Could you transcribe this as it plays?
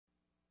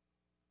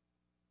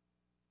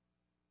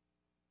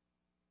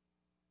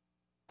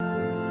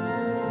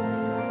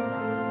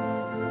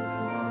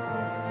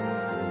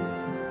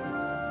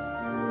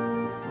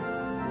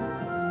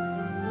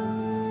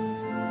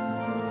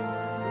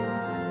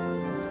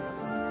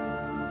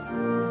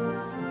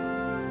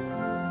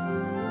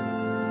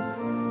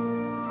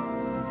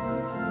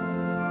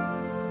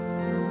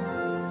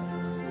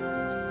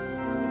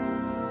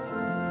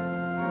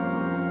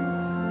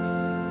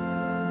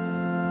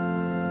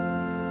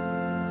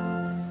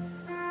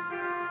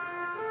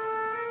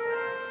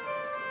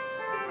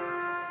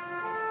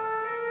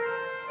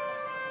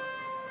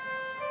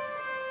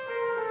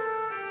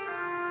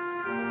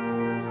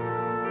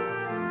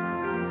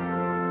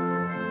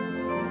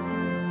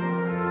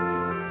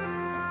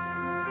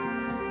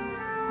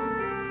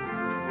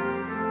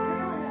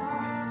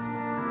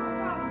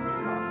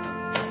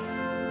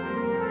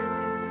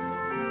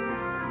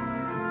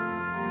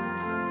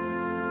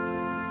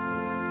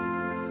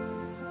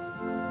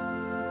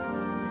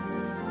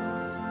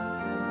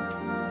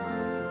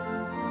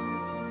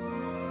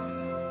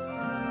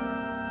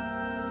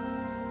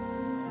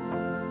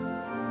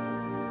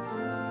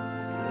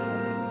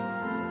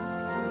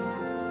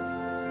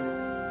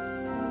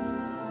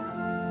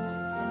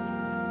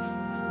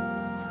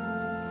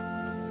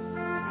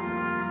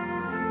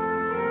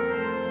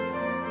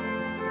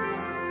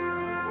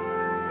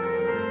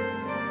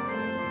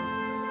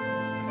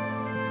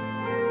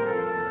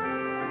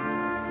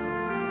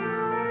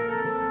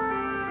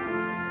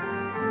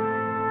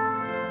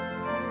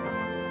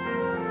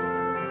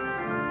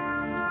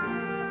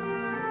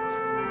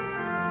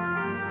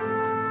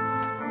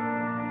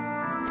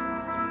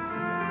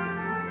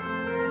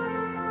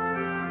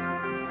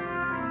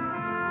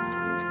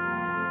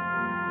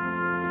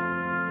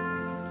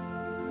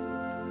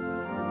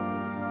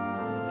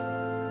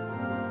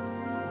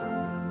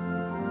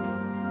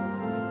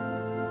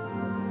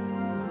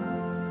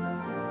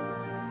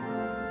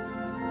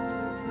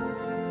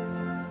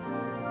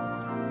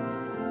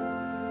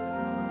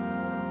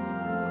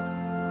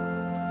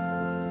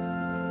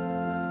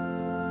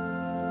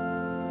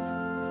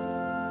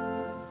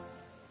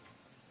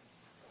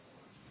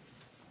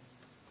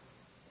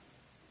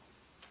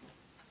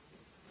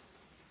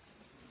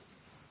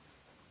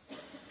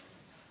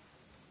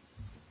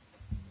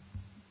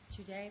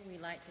Today we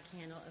light the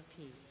candle of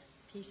peace.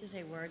 Peace is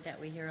a word that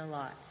we hear a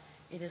lot.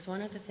 It is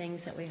one of the things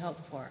that we hope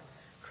for.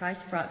 Christ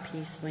brought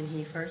peace when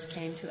he first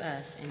came to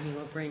us, and he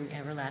will bring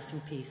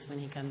everlasting peace when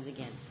he comes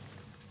again.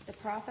 The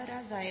prophet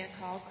Isaiah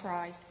called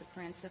Christ the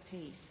Prince of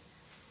Peace.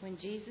 When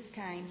Jesus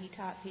came, he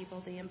taught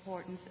people the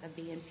importance of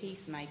being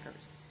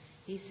peacemakers.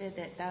 He said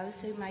that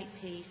those who make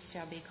peace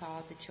shall be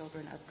called the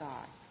children of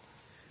God.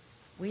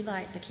 We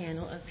light the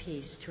candle of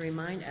peace to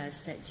remind us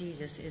that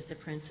Jesus is the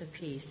Prince of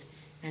Peace,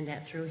 and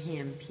that through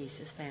him peace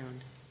is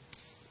found.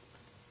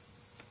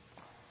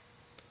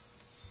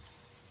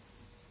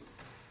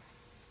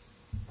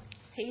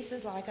 Peace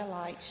is like a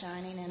light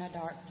shining in a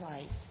dark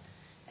place.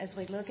 As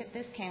we look at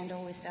this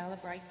candle, we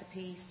celebrate the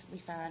peace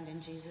we find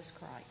in Jesus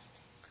Christ.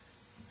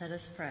 Let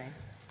us pray.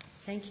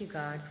 Thank you,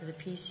 God, for the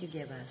peace you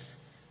give us.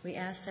 We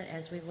ask that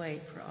as we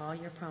wait for all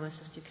your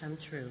promises to come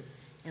true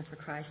and for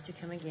Christ to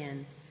come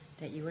again,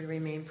 that you would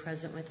remain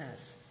present with us.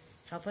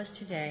 Help us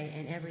today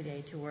and every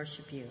day to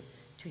worship you,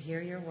 to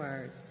hear your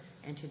word,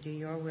 and to do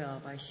your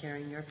will by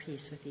sharing your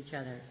peace with each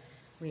other.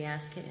 We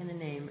ask it in the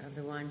name of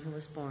the one who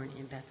was born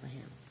in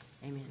Bethlehem.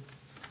 Amen.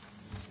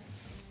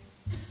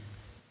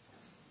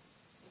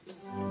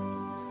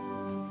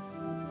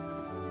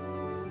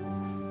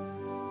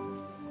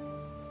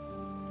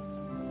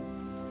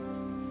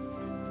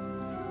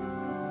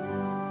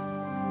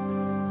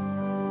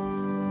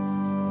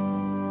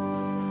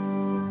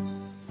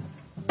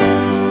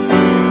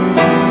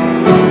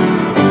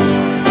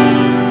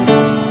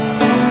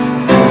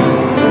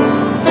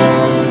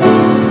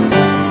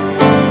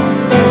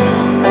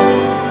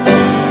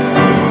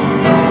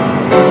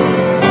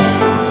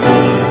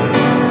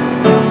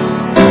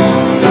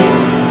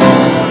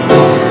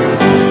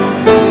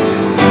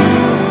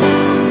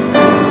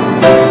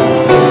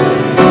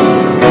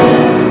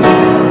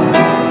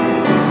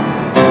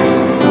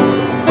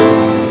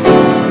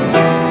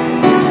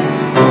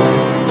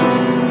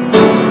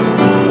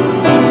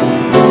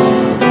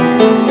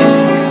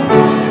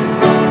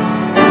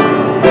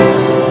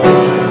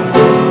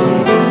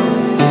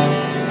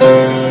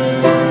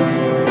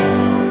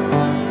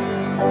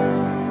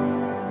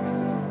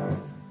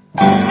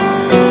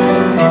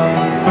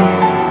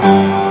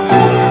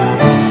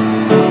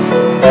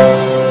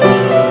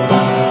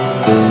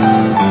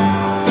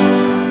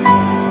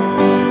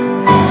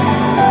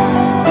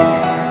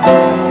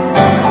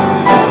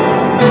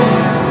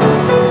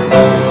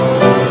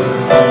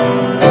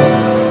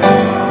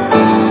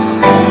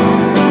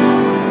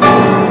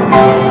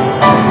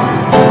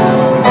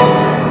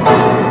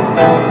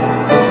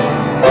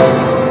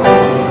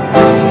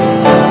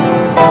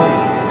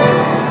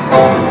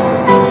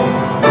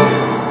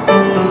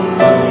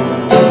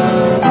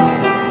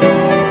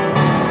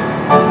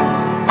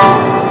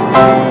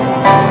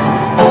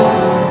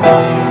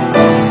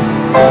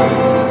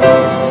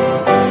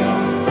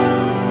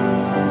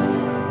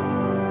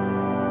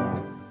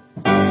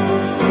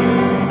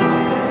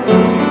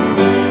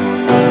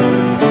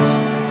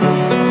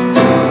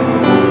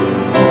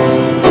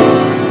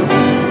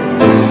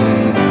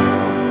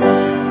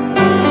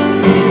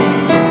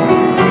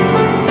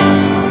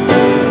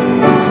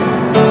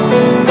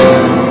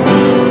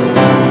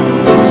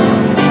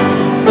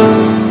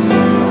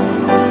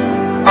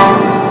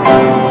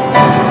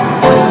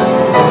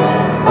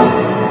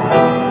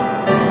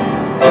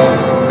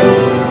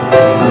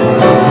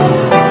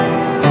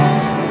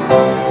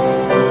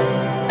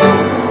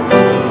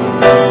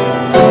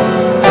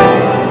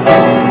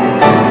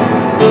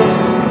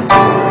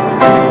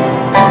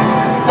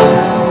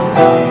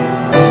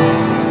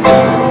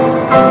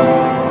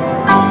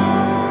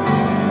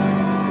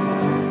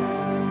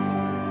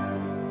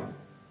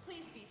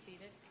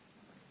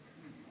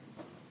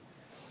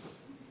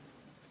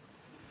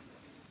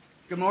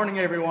 Good morning,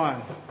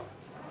 everyone.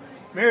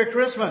 Merry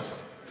Christmas.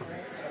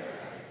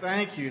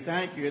 Thank you.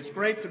 It's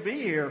great to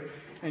be here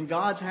in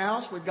God's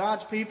house with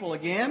God's people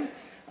again.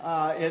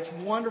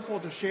 It's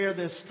wonderful to share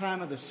this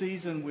time of the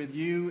season with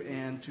you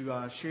and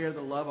to share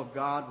the love of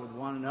God with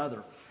one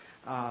another.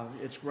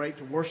 It's great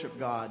to worship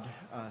God,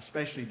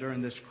 especially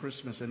during this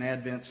Christmas and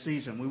Advent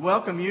season. We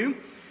welcome you.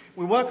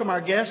 We welcome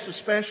our guests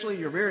especially.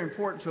 You're very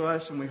important to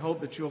us, and we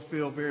hope that you'll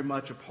feel very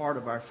much a part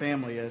of our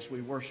family as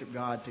we worship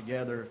God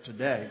together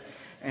today.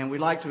 And we'd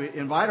like to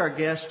invite our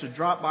guests to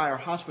drop by our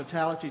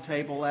hospitality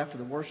table after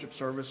the worship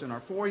service in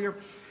our foyer.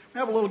 We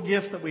have a little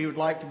gift that we would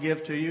like to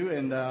give to you,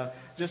 and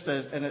just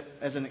as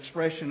an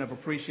expression of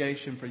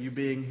appreciation for you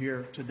being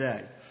here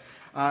today.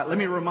 Let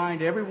me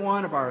remind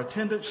everyone of our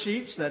attendance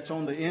sheets that's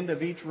on the end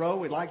of each row.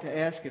 We'd like to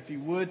ask if you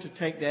would to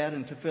take that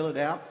and to fill it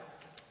out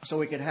so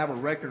we could have a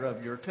record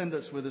of your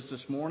attendance with us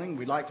this morning.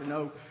 We'd like to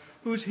know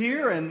who's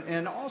here,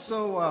 and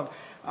also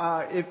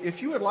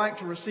if you would like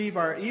to receive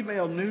our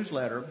email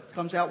newsletter,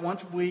 comes out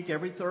once a week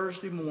every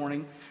Thursday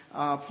morning,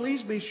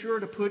 please be sure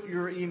to put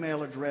your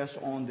email address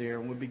on there,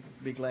 and we'll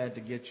be glad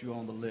to get you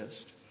on the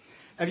list.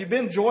 Have you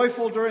been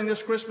joyful during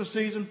this Christmas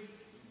season?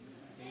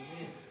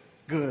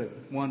 Good,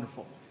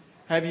 wonderful.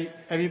 Have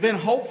you been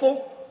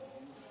hopeful?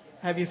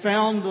 Have you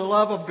found the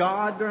love of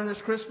God during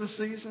this Christmas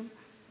season?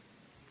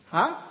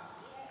 Huh?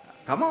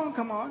 Come on,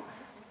 come on.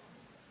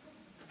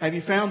 Have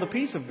you found the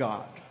peace of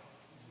God?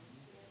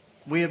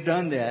 We have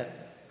done that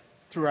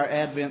through our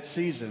Advent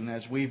season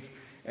as we've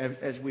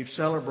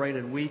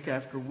celebrated week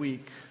after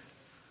week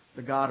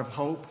the God of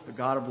hope, the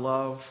God of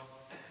love,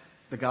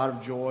 the God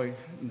of joy,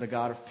 and the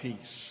God of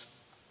peace.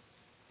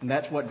 And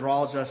that's what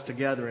draws us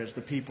together as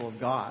the people of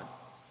God.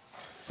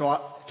 So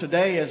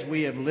today, as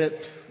we have lit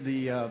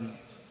the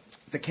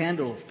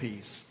candle of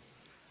peace,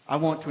 I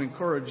want to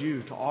encourage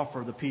you to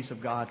offer the peace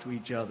of God to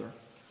each other.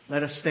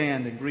 Let us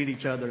stand and greet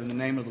each other in the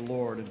name of the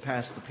Lord and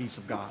pass the peace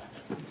of God.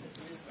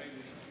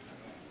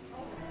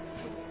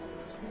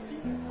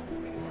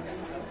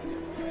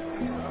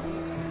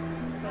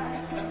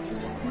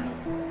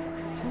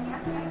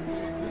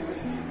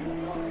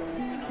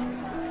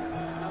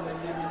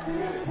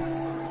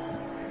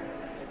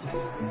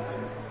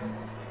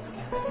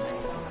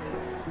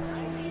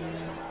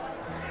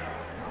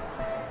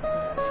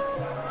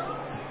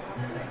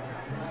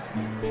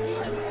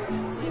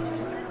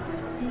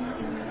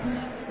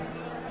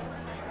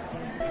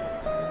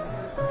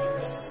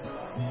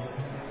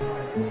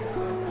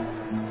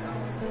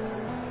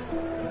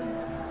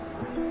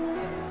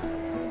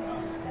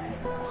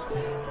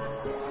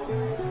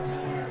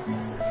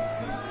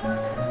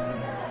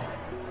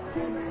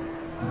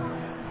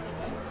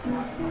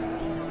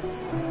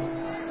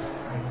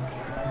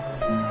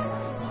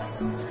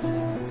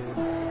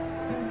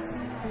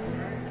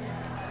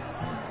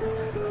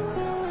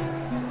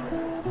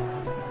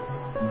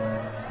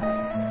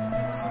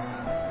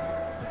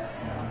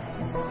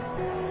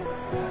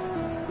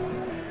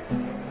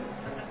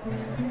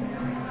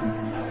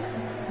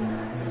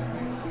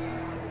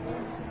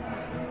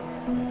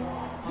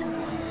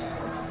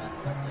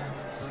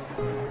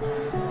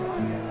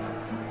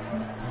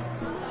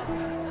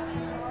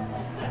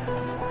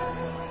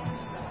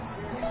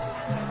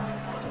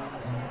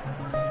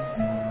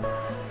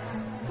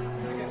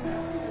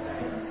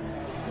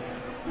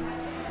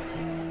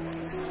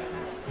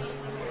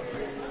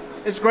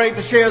 It's great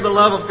to share the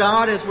love of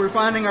God as we're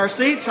finding our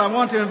seats. I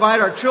want to invite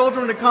our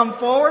children to come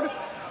forward.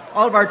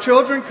 All of our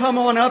children, come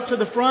on up to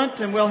the front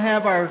and we'll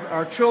have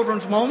our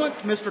children's moment.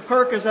 Mr.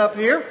 Kirk is up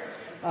here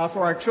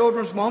for our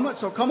children's moment.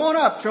 So come on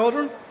up,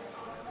 children.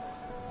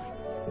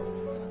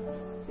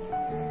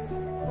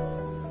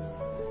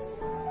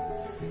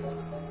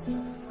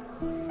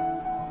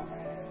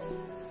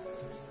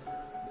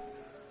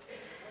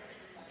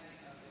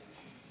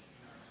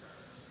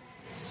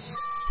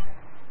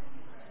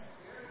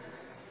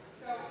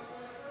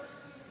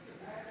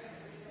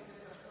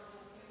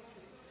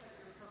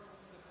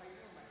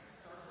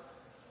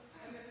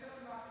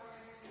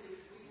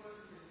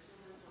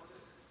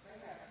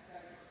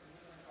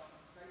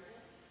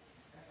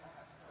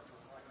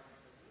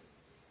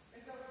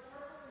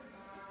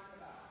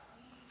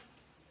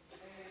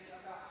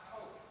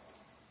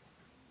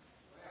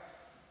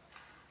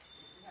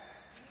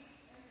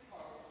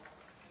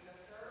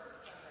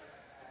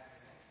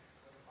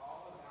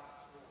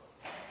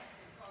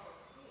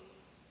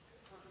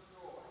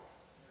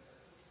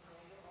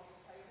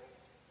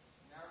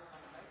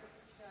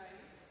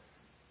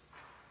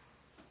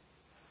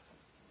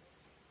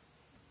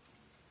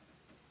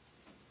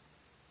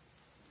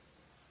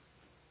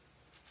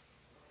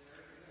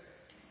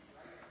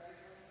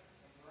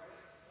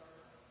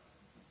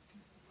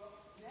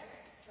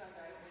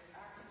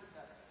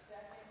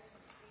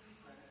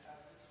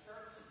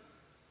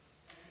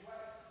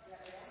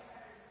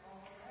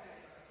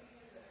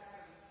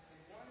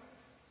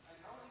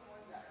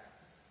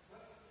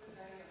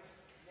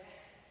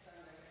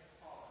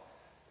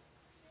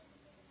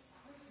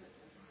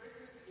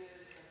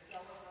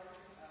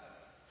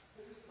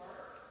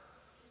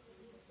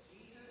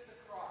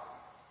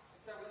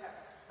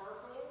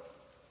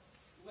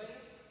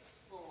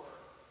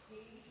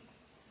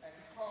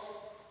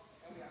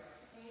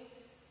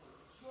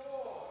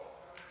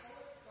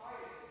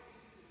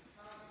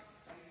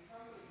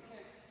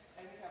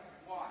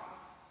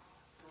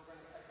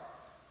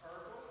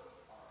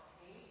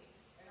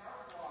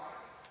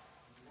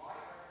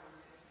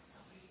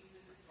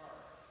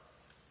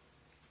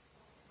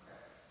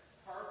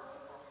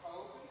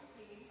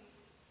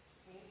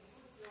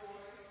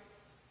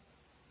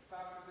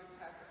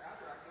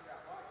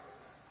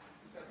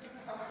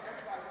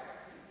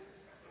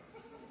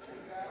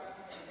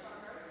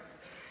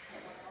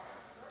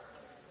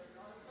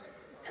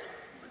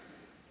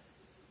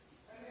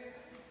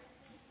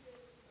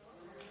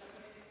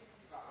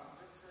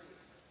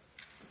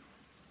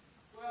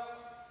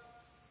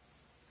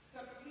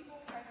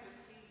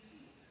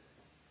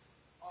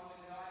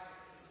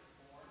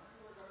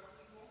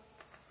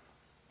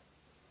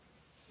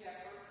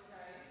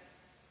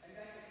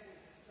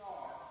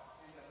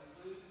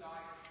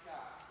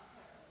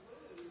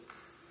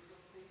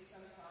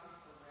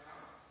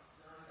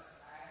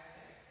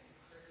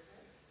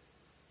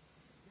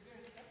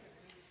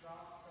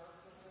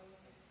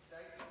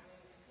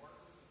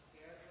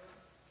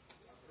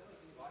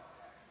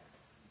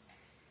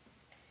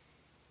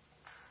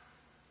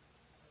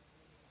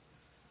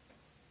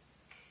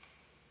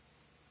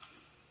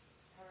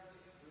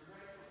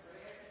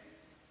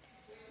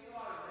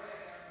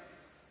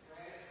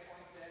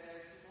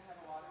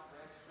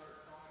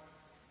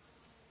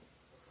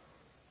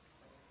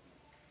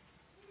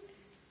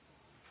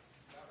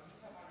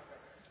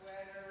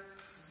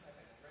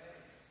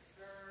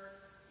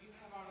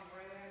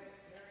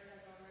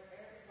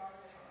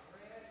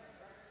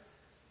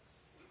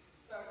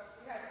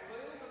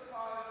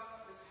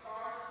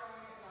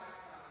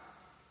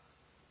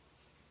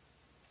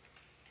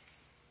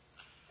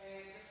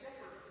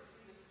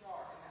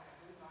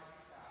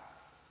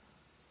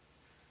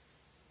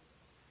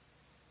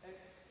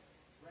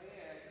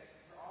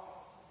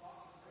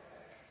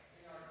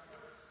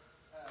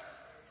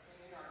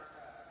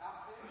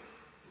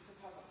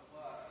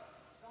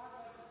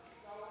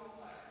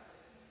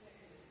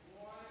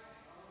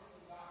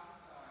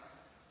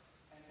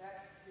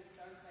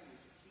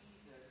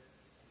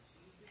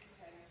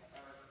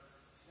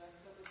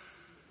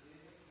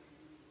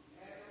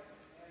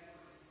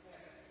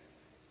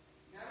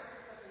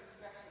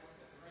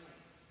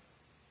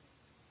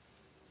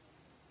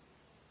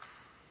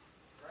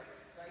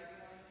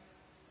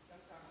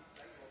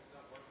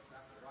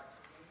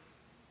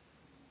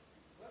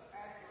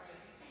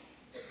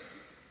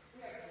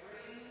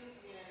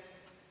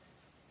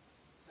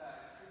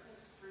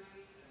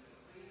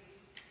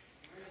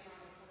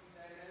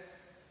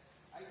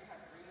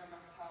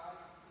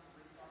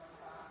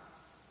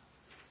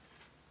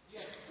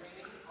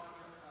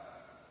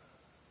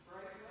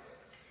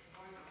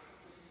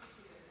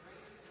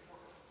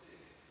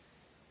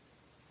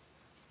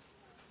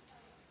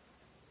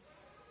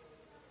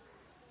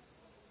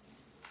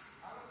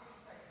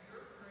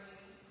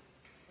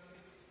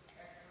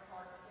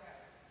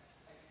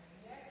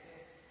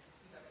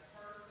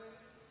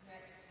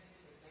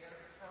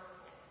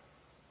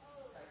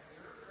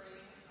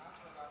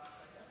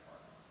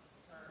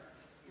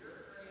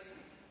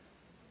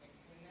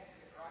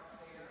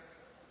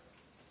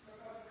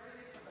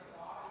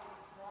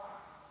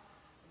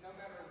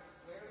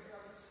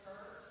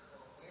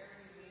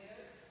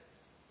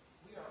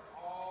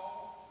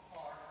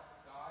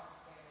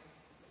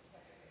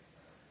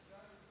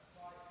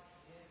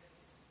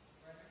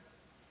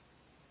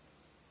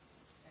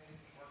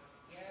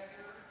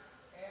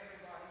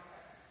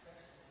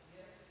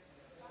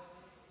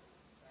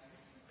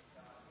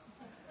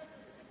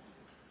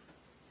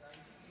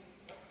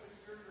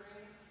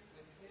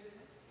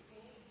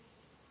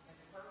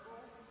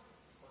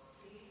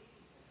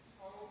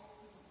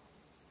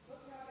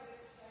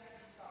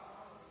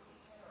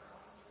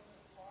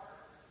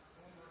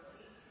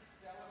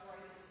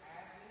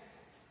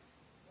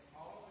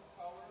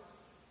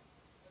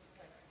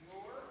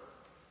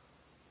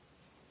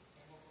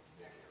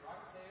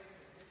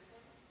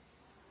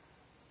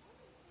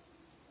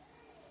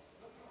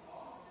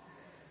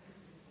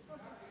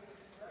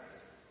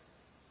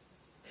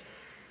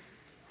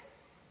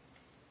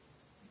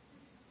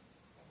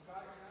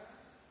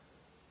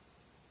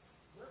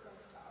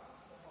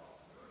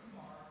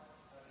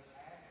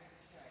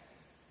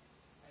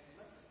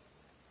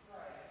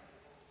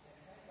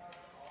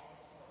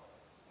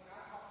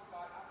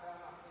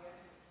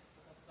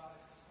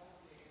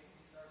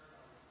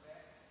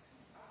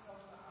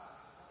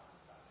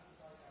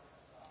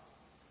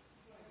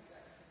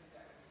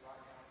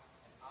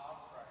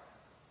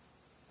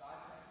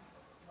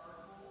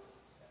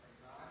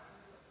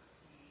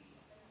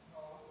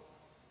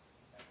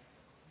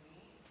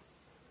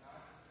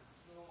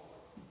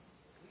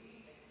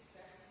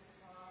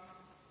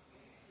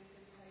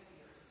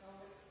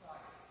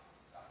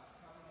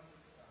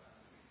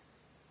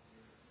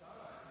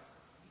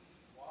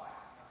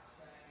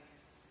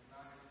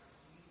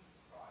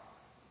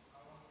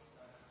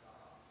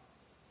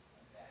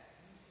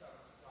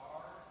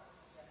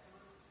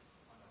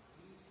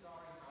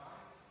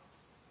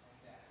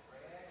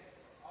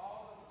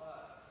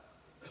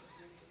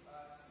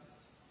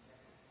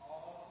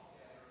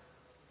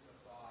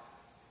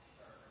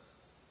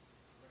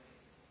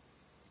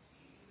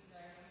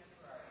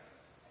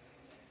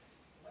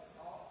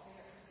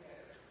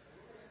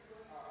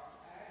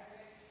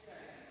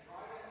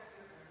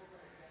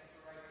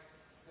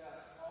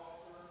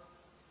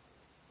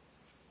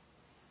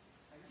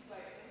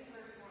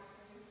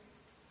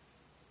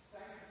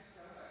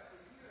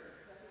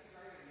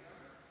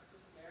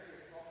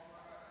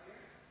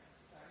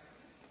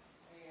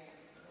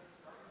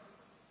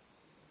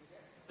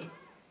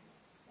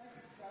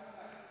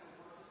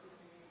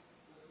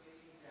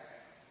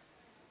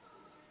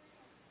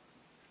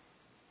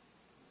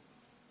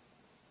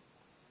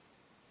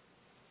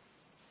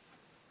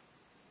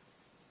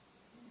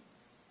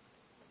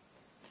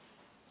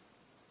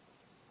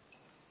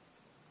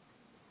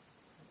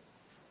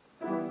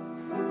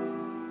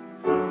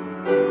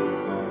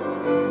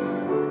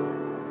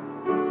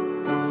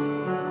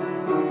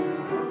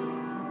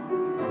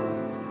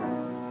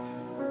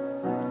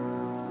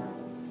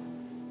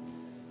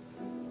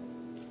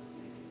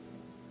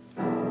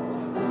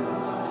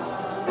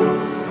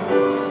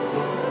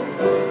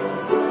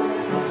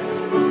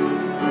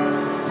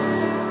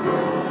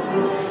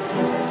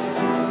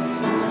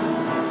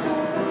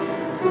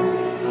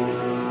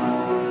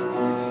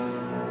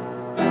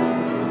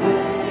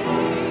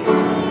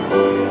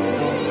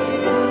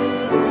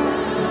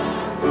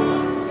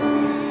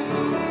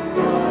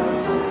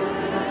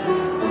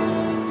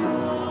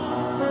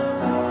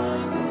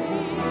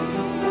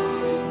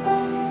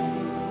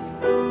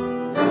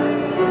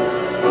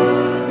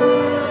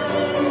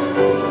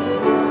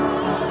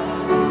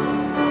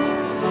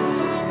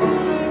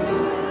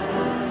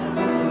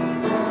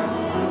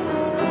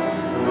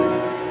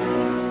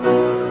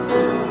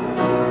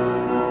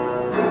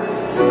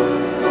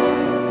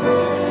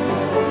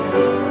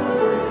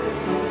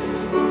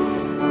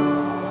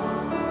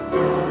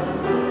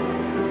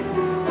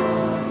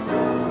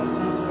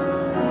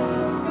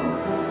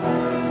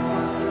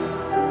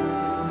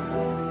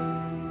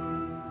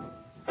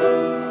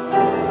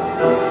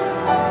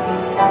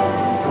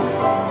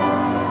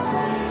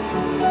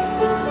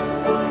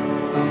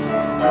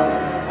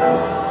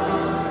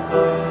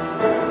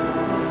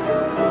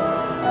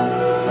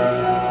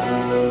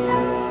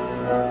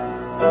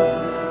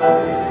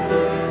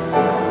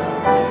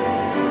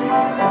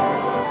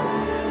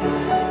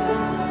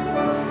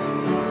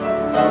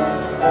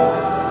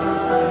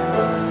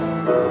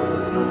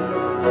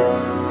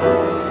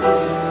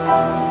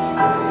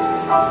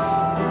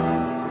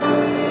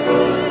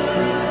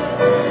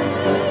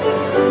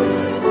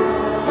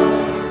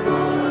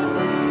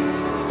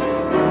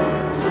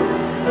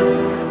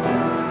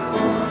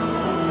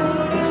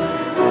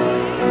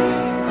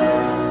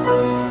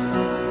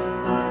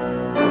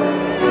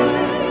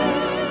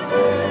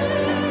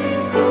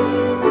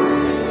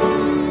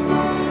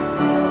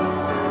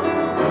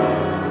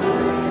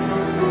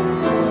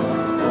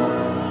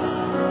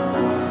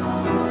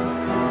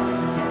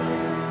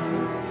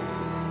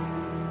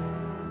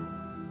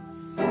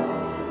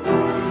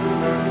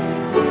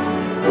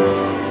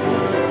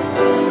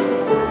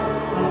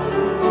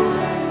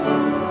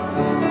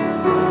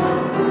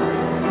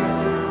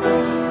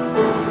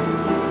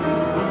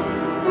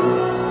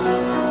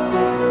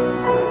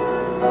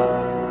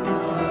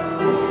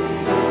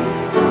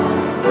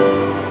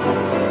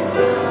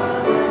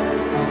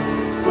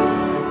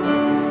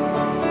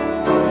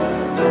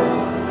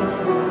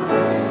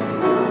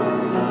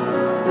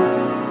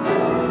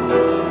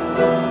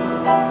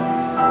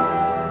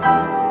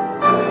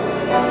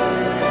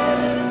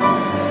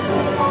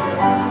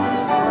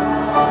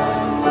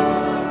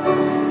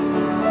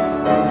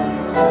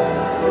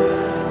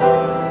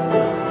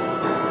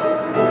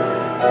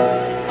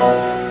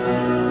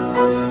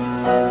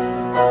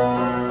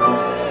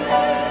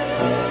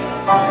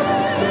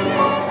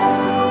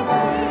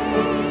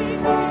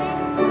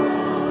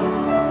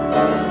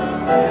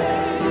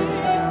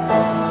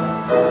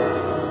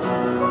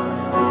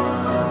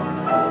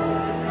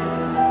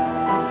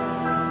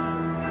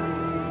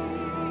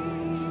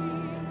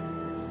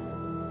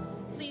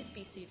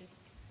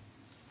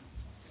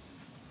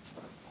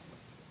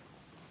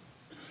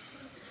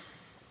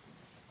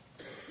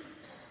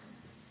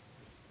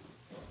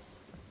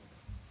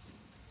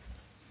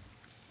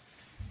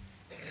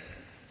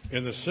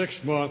 In the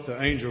 6th month,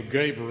 the angel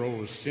Gabriel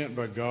was sent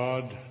by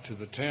God to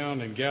the town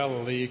in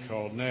Galilee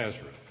called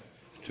Nazareth,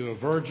 to a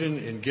virgin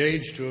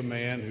engaged to a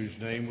man whose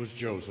name was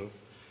Joseph,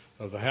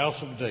 of the house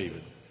of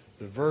David.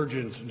 The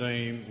virgin's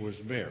name was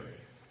Mary.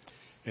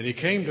 And he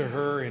came to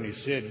her, and he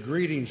said,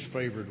 "Greetings,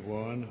 favored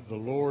one, the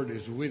Lord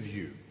is with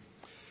you."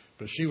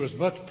 But she was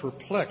much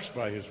perplexed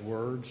by his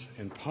words,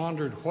 and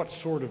pondered what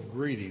sort of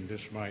greeting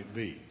this might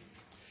be.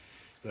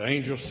 The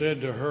angel said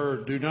to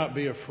her, "Do not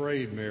be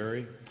afraid,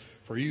 Mary,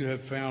 for you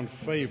have found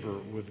favor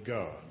with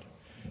God.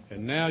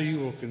 And now you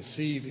will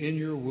conceive in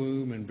your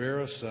womb and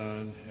bear a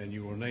son, and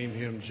you will name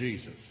him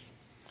Jesus.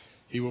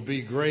 He will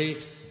be great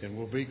and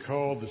will be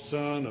called the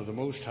Son of the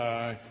Most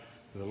High.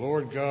 The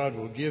Lord God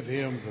will give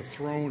him the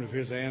throne of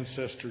his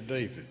ancestor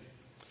David.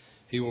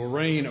 He will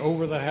reign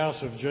over the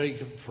house of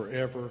Jacob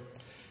forever,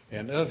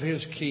 and of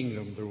his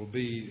kingdom there will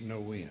be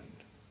no end."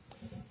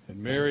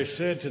 And Mary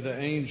said to the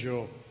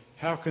angel,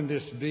 "How can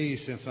this be,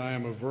 since I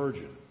am a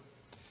virgin?"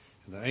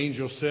 And the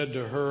angel said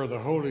to her, "The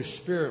Holy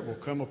Spirit will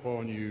come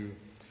upon you,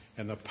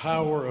 and the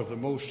power of the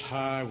Most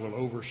High will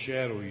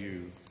overshadow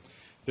you.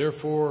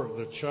 Therefore,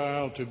 the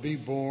child to be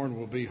born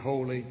will be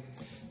holy.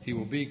 He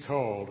will be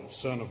called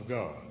Son of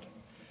God.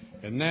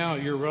 And now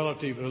your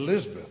relative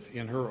Elizabeth,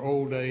 in her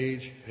old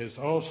age, has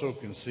also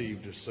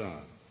conceived a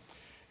son.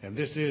 And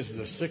this is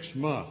the 6th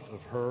month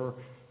of her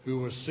who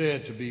was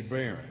said to be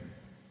barren.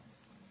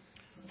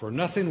 For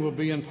nothing will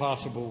be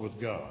impossible with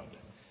God."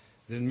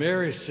 Then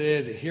Mary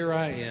said, "Here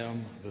I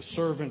am, the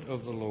servant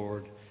of the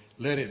Lord.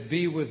 Let it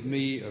be with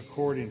me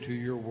according to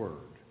your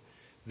word."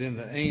 Then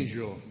the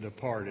angel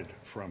departed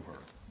from her.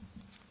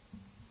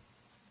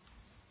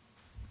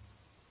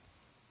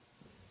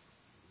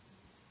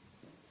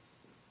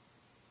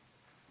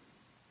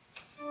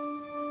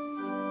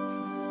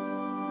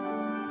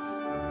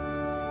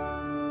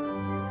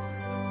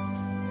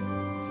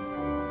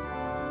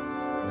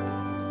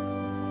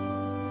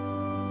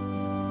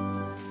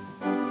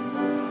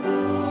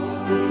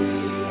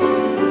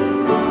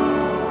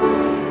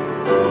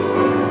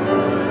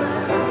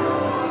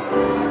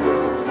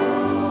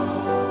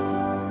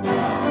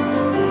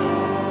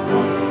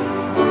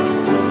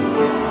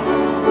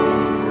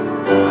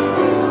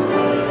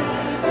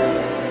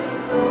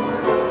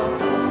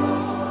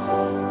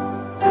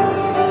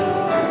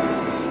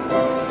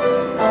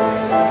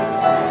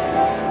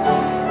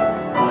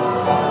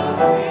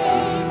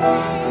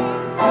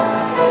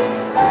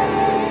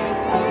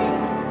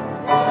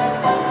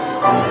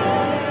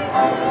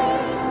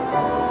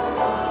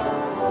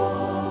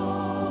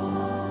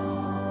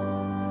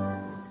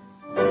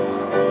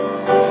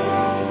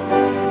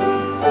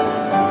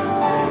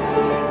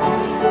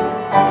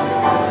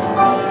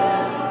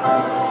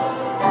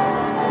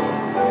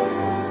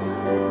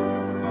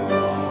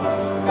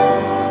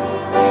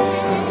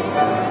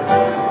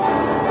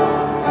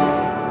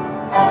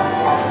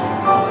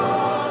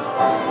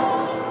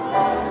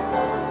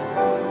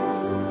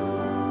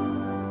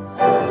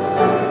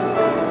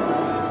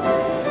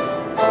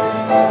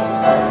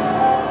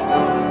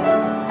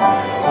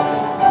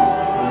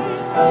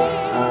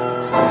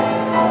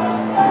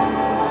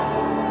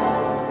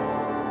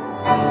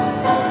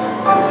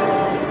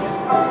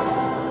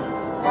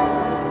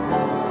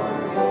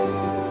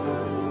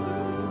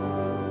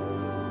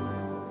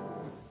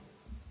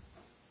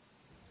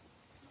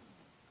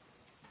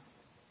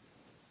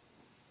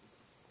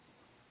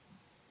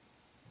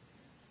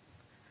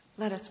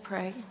 Let us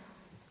pray.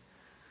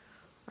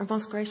 Our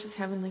most gracious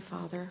Heavenly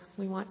Father,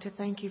 we want to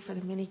thank you for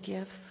the many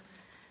gifts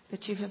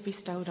that you have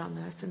bestowed on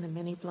us and the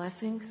many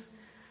blessings.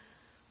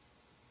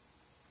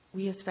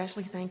 We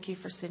especially thank you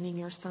for sending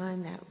your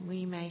Son that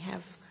we may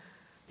have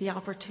the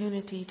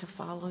opportunity to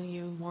follow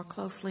you more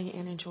closely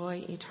and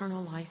enjoy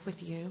eternal life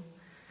with you.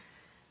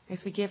 As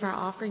we give our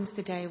offerings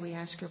today, we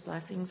ask your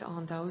blessings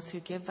on those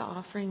who give the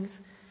offerings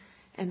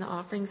and the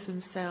offerings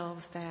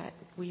themselves, that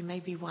we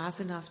may be wise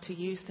enough to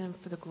use them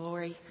for the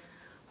glory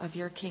of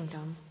your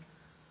kingdom.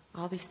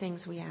 All these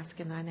things we ask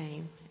in thy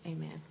name.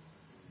 Amen.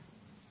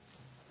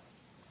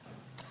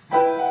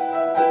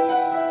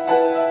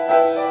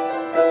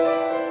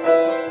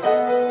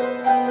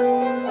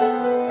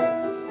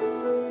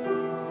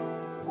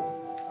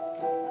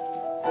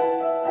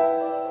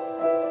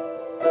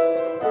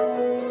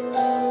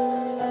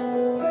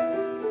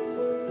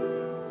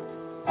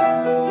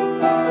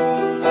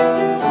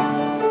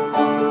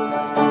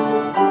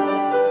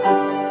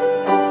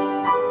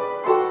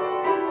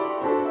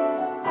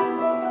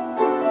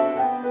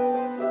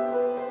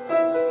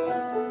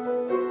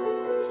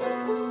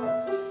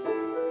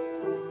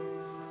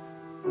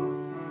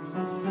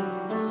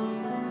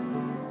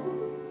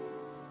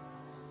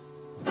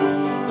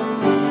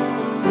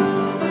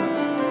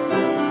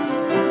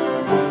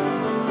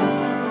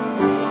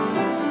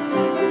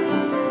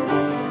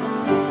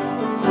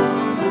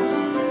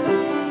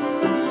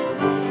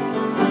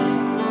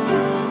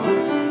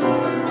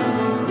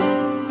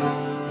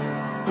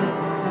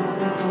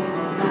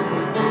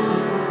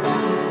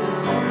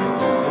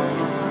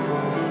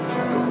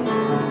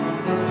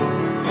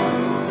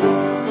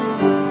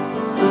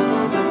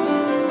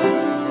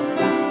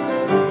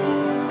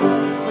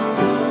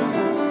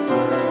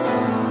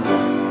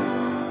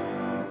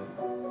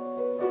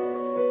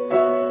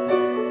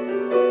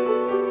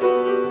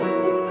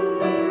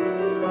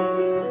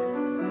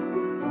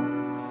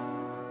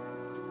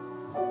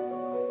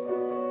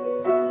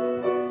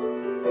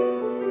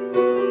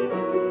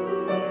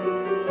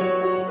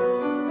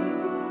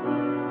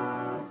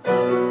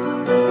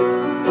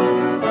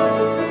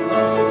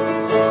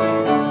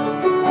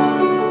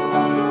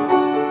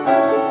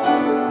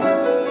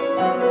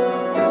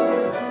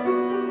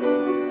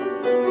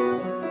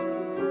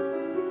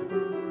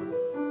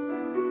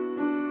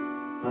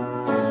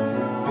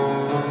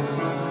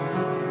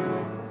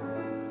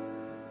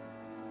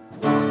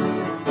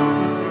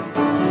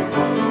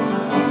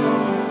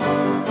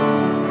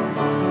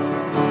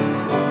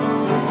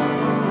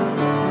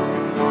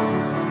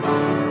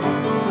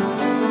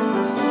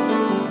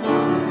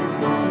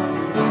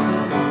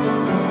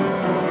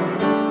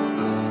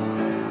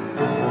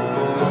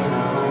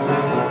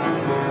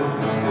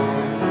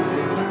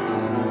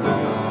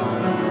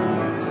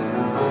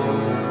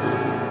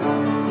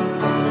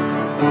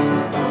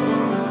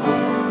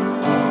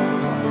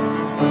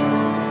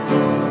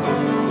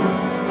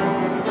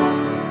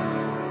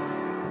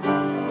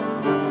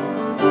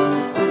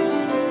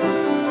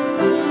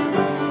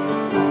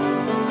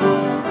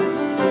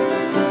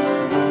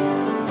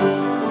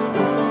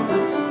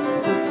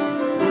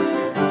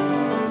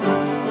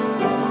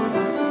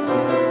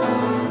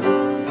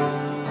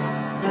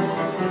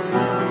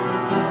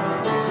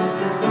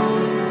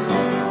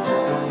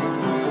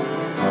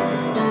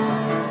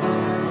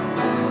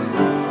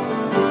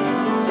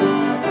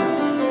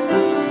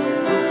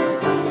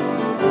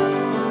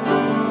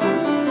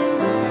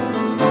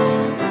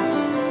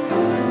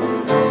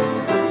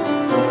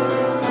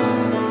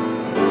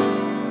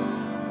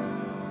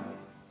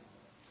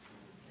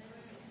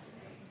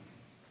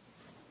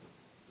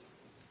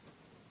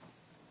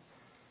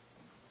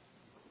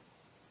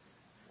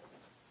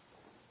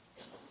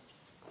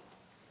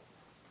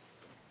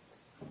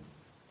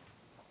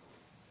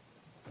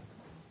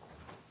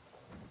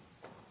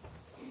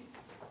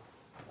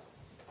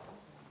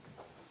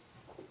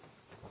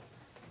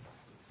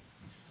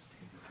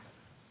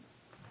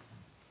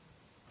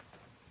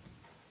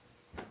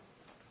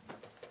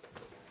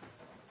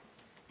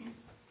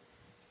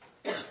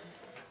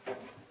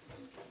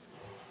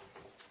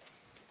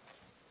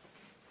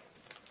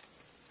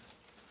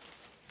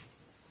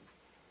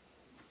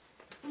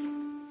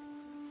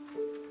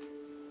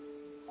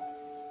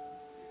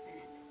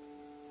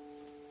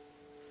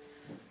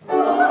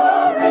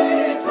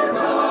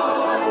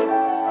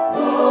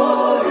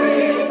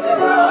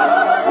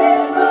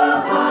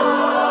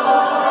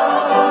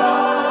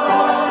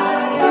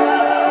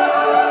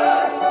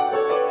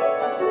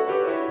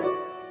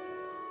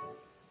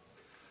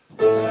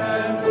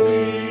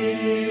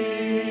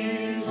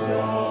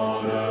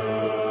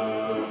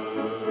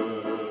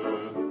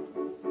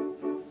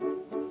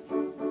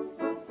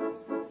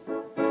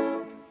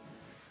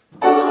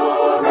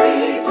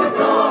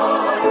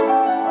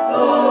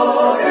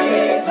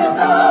 Glory to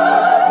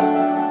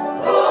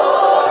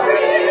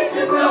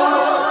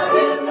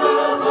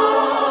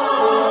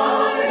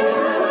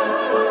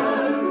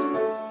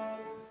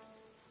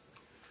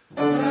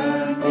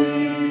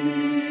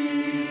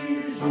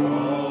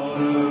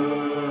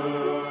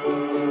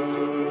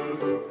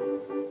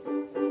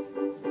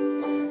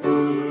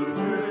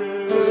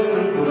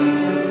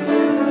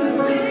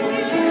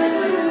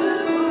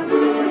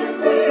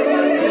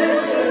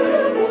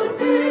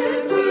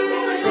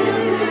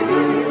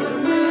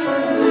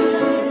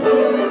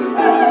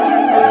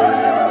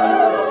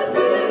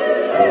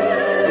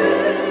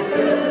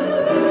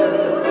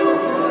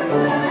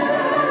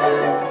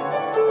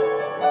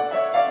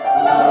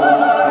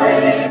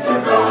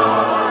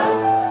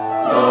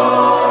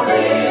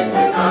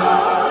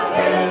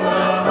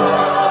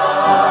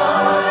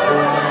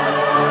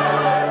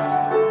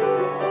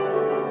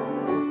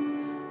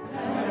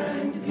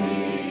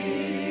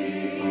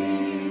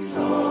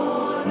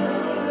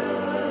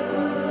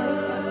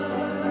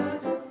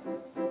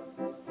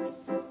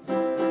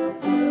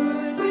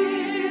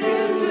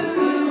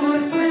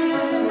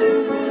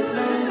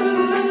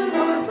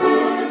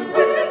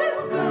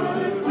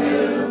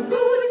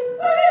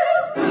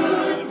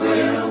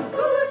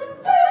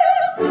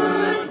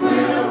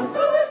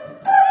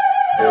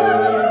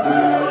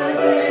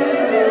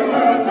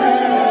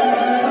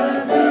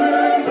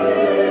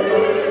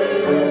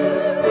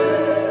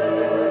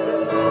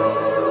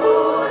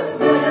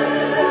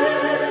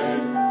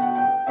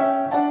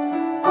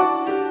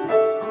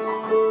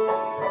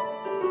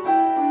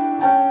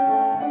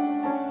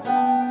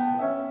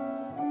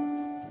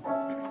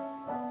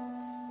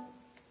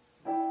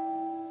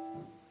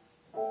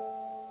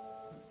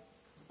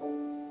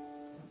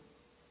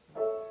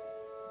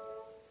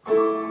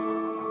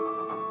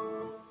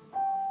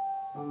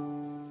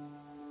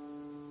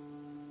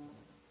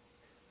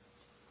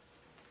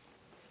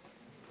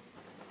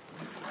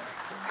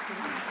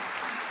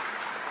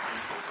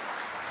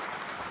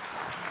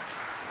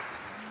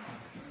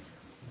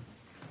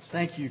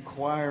Thank you,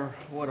 choir.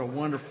 What a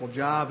wonderful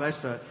job.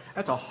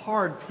 That's a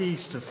hard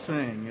piece to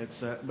sing.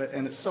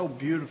 And it's so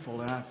beautiful.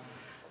 And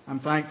I'm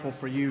thankful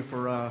for you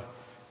for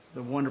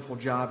the wonderful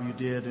job you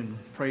did in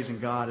praising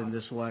God in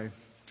this way.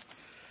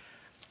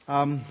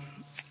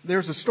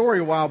 There's a story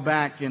a while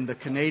back in the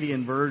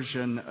Canadian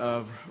version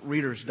of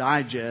Reader's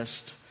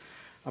Digest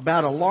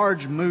about a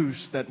large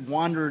moose that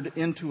wandered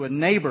into a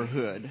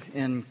neighborhood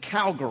in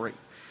Calgary.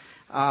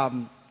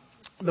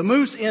 The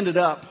moose ended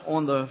up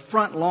on the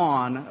front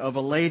lawn of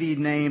a lady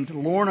named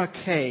Lorna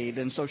Cade,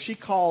 and so she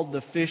called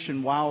the Fish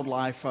and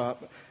Wildlife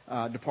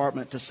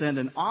Department to send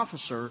an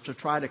officer to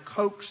try to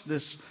coax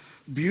this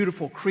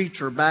beautiful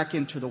creature back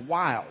into the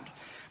wild.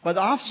 But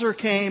the officer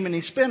came and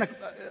he spent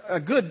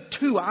a good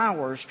 2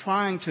 hours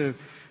trying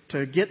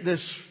to get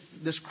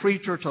this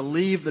creature to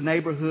leave the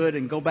neighborhood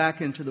and go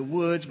back into the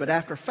woods. But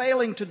after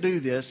failing to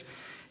do this,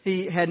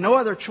 he had no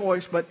other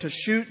choice but to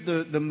shoot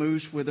the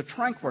moose with a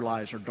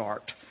tranquilizer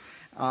dart.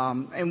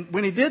 And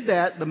when he did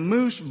that, the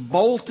moose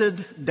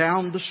bolted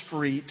down the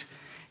street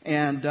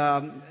and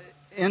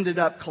ended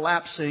up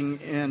collapsing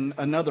in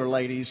another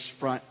lady's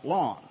front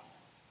lawn.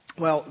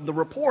 Well, the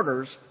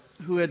reporters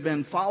who had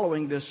been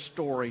following this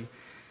story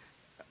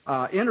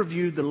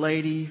interviewed the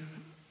lady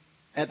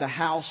at the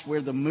house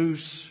where the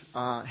moose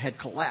had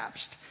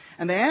collapsed.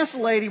 And they asked the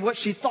lady what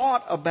she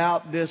thought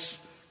about this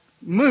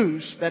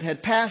moose that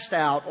had passed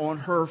out on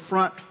her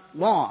front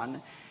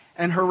lawn.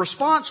 And her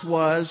response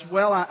was,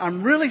 well,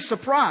 I'm really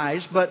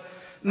surprised, but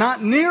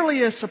not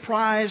nearly as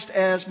surprised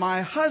as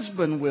my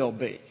husband will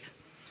be.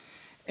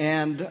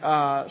 And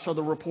so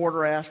the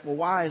reporter asked, well,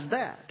 why is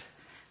that?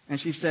 And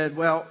she said,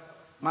 well,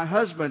 my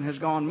husband has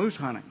gone moose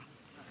hunting.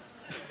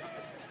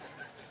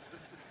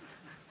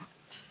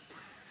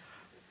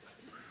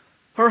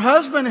 Her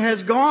husband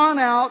has gone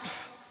out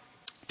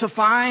to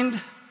find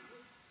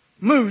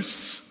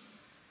moose,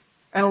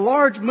 and a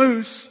large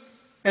moose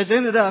has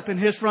ended up in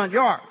his front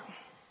yard.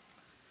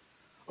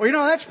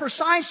 Well, that's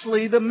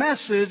precisely the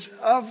message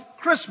of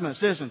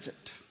Christmas, isn't it?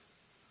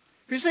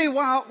 You see,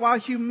 while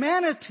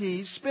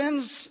humanity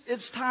spends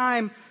its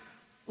time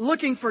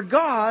looking for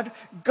God,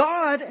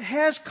 God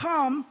has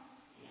come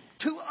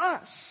to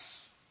us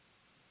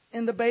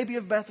in the baby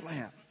of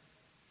Bethlehem.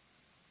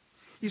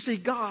 You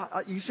see,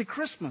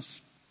 Christmas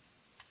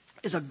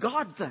is a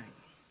God thing.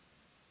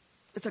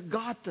 It's a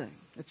God thing.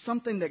 It's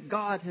something that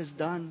God has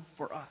done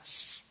for us.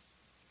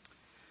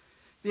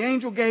 The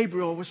angel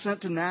Gabriel was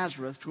sent to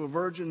Nazareth to a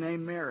virgin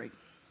named Mary.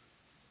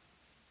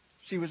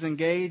 She was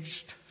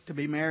engaged to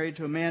be married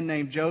to a man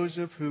named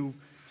Joseph, who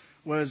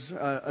was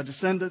a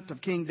descendant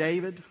of King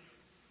David.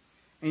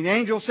 And the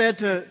angel said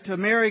to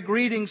Mary,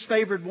 greetings,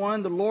 favored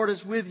one, the Lord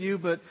is with you.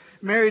 But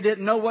Mary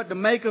didn't know what to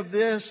make of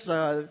this.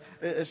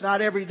 It's not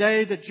every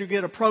day that you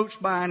get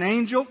approached by an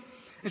angel.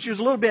 And she was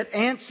a little bit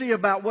antsy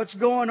about what's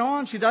going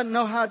on. She doesn't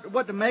know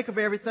what to make of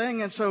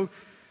everything. And so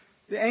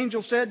the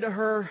angel said to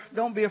her,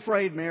 don't be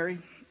afraid, Mary.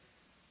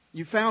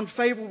 You found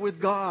favor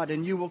with God,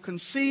 and you will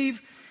conceive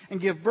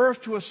and give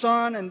birth to a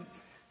son,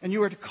 and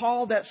you are to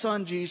call that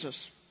son Jesus.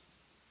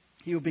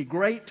 He will be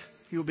great.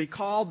 He will be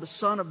called the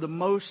Son of the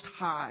Most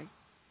High.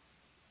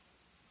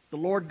 The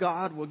Lord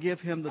God will give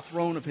him the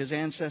throne of his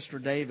ancestor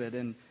David,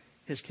 and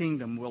his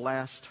kingdom will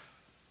last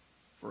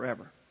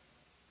forever.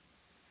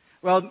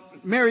 Well,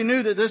 Mary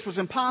knew that this was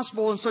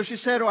impossible, and so she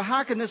said, well,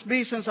 how can this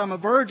be since I'm a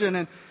virgin?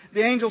 And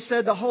the angel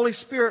said, the Holy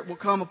Spirit will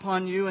come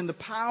upon you, and the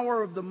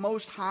power of the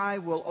Most High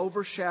will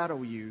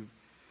overshadow you.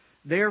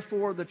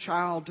 Therefore, the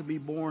child to be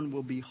born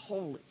will be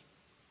holy,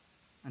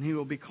 and he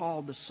will be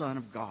called the Son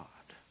of God.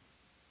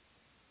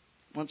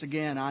 Once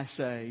again, I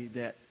say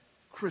that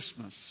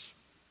Christmas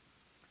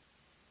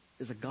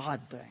is a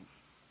God thing.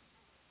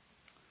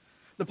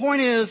 The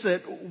point is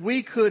that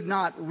we could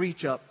not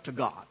reach up to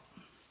God.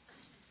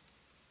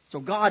 So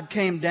God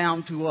came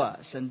down to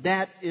us, and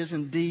that is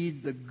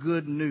indeed the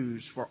good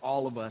news for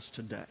all of us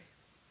today.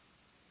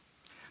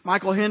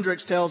 Michael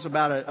Hendricks tells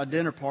about a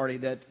dinner party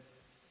that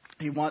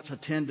he once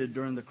attended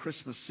during the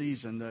Christmas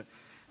season.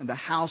 And the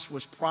house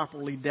was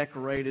properly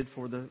decorated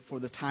for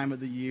the time of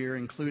the year,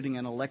 including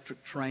an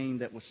electric train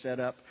that was set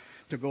up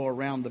to go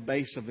around the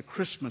base of the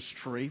Christmas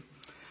tree.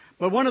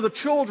 But one of the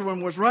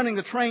children was running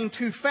the train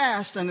too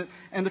fast, and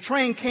the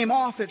train came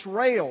off its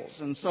rails.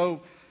 And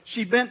so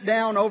she bent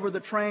down over the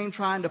train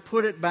trying to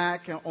put it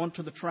back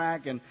onto the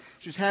track, and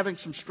she was having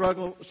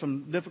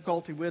some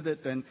difficulty with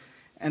it.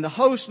 And the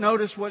host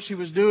noticed what she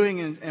was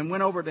doing and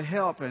went over to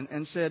help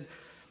and said,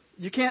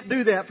 you can't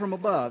do that from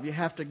above. You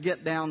have to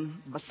get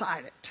down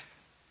beside it.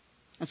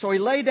 And so he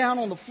lay down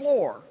on the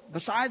floor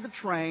beside the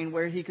train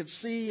where he could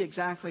see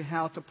exactly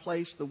how to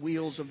place the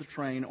wheels of the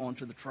train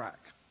onto the track.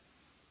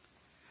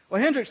 Well,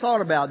 Hendricks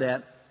thought about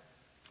that.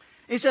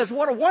 He says,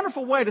 what a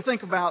wonderful way to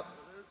think about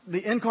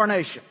the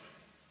incarnation.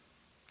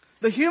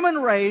 The human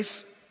race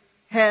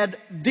had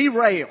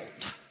derailed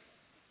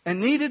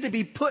and needed to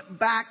be put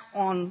back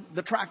on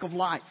the track of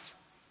life.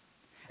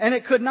 And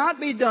it could not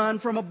be done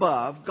from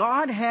above.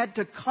 God had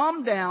to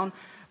come down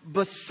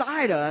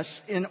beside us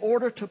in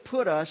order to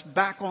put us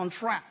back on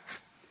track.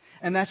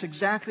 And that's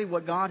exactly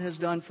what God has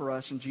done for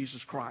us in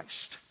Jesus Christ.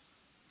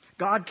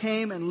 God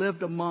came and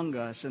lived among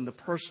us in the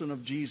person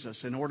of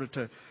Jesus in order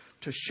to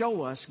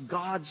show us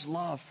God's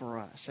love for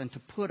us and to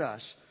put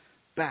us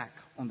back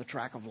on the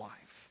track of life.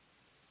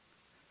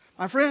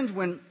 My friends,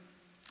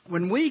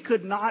 when we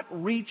could not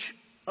reach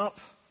up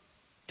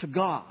to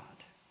God,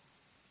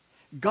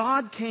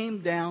 God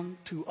came down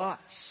to us.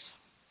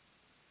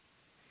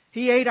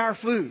 He ate our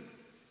food.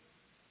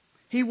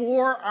 He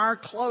wore our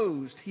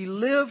clothes. He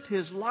lived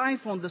His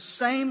life on the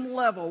same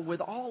level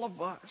with all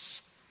of us.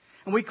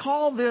 And we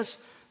call this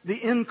the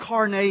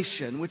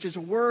incarnation, which is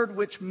a word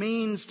which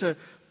means to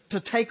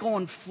take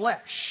on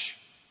flesh.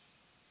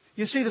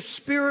 You see, the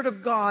Spirit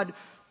of God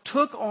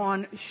took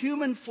on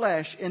human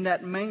flesh in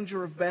that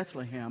manger of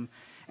Bethlehem,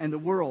 and the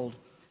world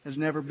has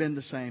never been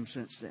the same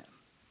since then.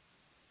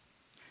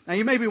 Now,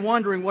 you may be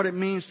wondering what it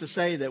means to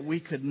say that we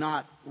could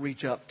not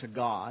reach up to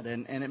God,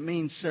 and it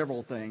means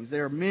several things.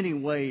 There are many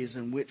ways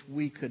in which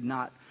we could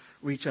not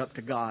reach up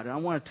to God, and I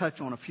want to touch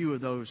on a few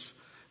of those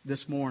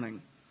this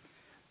morning.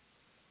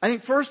 I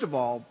think, first of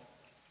all,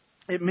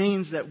 it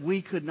means that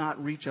we could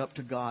not reach up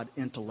to God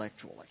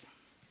intellectually.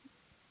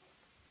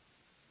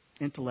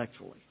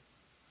 Intellectually.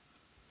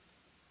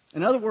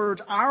 In other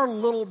words, our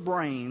little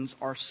brains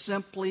are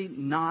simply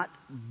not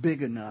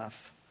big enough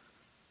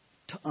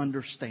to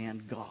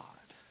understand God.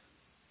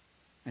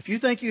 If you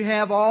think you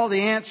have all the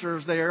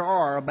answers there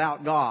are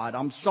about God,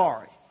 I'm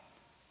sorry.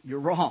 You're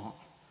wrong.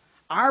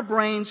 Our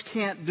brains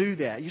can't do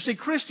that. You see,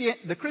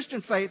 the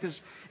Christian faith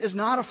is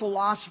not a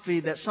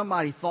philosophy that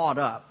somebody thought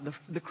up.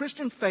 The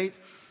Christian faith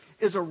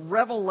is a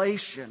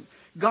revelation.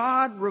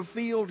 God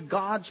revealed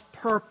God's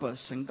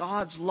purpose and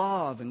God's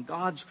love and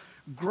God's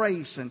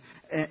grace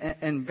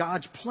and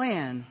God's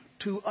plan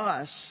to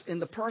us in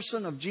the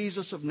person of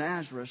Jesus of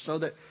Nazareth,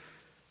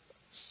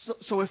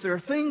 so if there are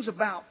things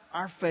about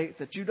our faith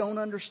that you don't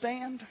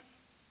understand,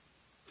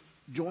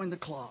 join the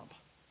club.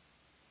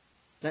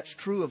 That's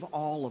true of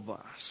all of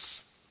us.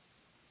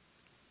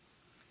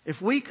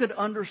 If we could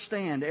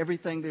understand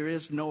everything there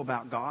is to know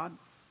about God,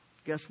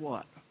 guess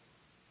what?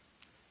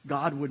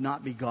 God would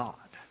not be God.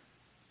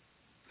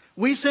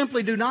 We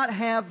simply do not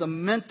have the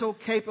mental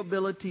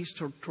capabilities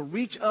to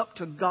reach up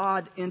to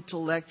God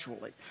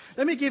intellectually.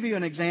 Let me give you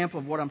an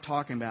example of what I'm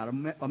talking about,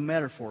 a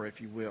metaphor,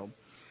 if you will.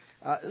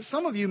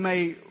 Some of you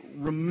may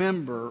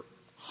remember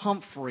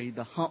Humphrey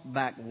the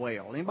humpback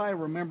whale. Anybody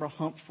remember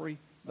Humphrey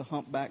the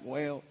humpback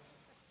whale?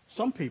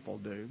 Some people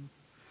do.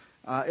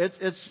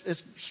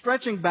 It's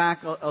stretching back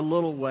a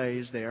little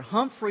ways there.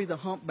 Humphrey the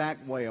humpback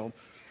whale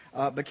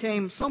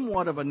became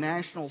somewhat of a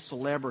national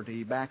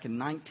celebrity back in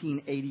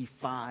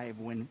 1985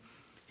 when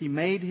he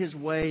made his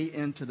way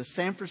into the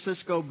San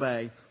Francisco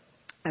Bay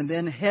and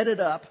then headed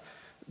up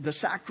the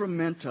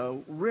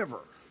Sacramento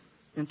River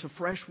into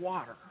fresh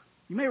water.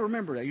 You may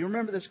remember that. You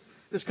remember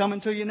this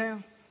coming to you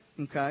now?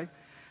 Okay.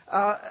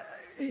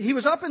 He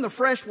was up in the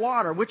fresh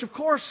water, which of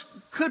course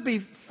could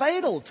be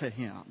fatal to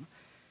him.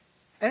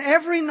 And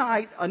every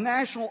night a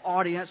national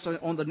audience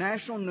on the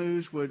national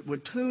news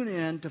would tune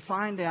in to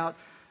find out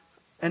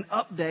an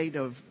update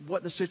of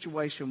what the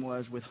situation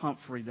was with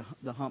Humphrey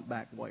the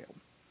humpback whale.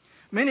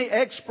 Many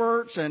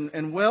experts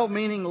and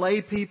well-meaning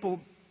lay people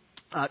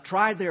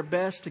tried their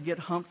best to get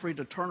Humphrey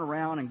to turn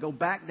around and go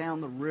back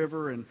down the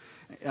river and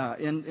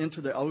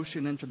into the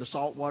ocean, into the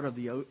salt water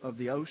of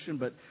the ocean,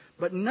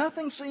 but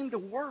nothing seemed to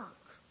work.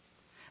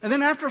 And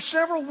then after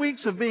several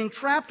weeks of being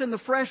trapped in the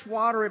fresh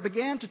water, it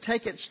began to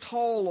take its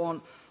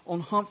toll on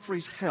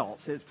Humphrey's health.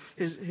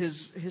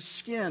 His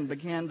skin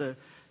began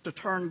to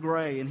turn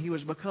gray, and he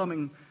was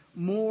becoming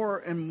more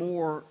and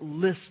more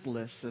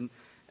listless. And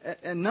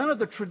none of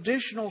the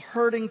traditional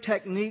herding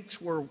techniques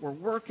were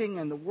working,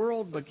 and the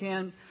world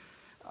began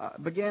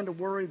to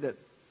worry that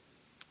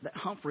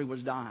Humphrey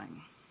was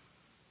dying.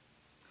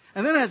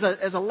 And then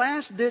as a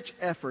last-ditch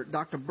effort,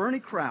 Dr.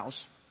 Bernie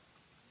Krause,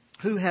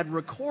 who had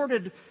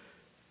recorded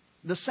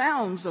the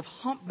sounds of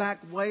humpback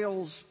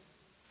whales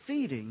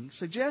feeding,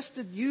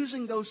 suggested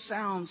using those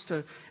sounds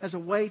as a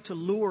way to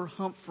lure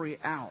Humphrey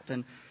out.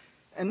 And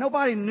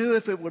nobody knew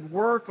if it would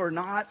work or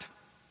not,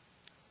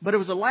 but it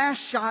was a last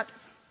shot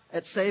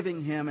at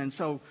saving him. And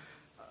so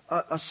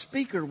a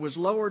speaker was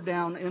lowered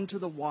down into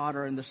the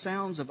water, and the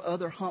sounds of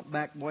other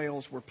humpback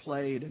whales were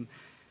played,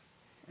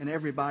 and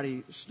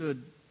everybody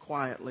stood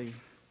quietly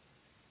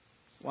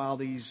while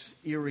these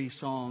eerie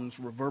songs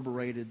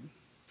reverberated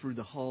through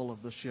the hull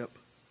of the ship.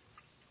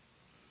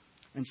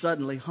 And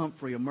suddenly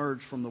Humphrey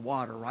emerged from the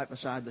water right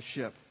beside the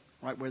ship,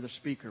 right where the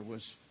speaker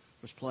was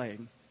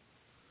playing.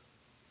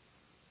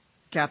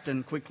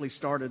 Captain quickly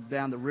started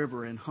down the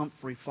river, and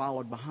Humphrey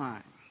followed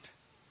behind.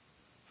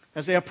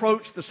 As they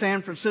approached the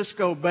San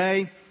Francisco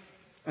Bay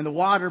and the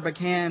water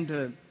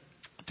began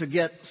to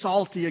get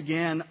salty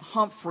again,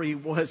 Humphrey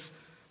was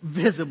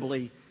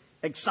visibly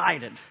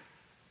excited.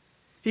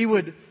 He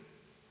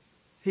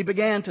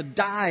began to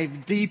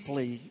dive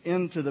deeply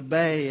into the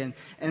bay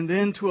and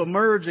then to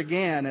emerge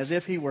again as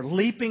if he were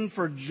leaping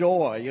for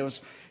joy.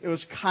 It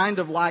was kind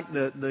of like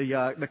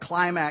the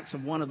climax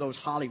of one of those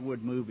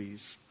Hollywood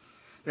movies.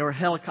 There were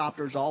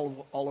helicopters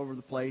all over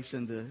the place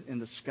in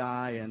the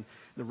sky, and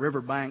the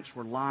riverbanks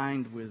were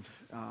lined with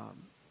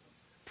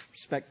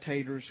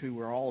spectators who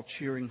were all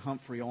cheering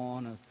Humphrey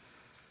on.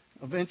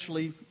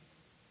 Eventually,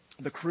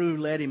 the crew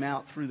led him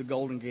out through the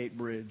Golden Gate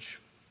Bridge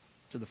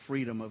to the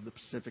freedom of the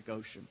Pacific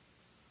Ocean,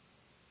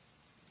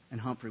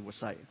 and Humphrey was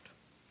saved.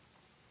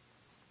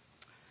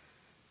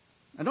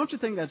 Now, don't you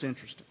think that's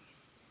interesting?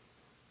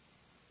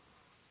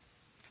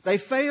 They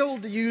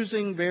failed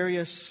using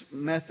various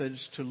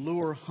methods to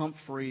lure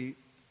Humphrey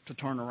to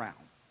turn around.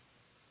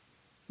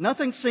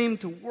 Nothing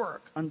seemed to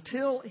work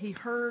until he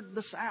heard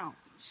the sounds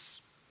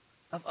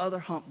of other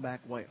humpback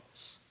whales.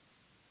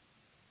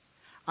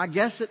 I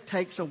guess it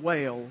takes a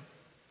whale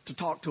to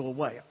talk to a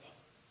whale.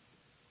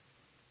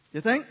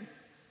 You think?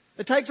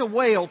 It takes a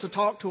whale to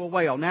talk to a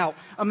whale. Now,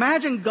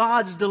 imagine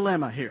God's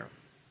dilemma here.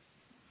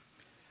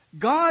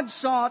 God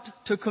sought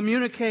to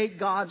communicate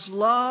God's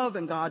love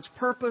and God's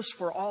purpose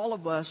for all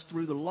of us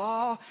through the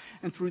law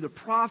and through the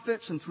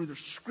prophets and through the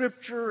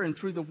Scripture and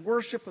through the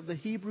worship of the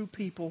Hebrew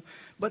people.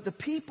 But the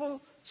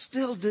people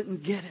still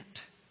didn't get it.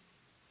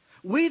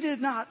 We did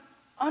not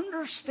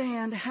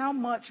understand how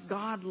much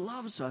God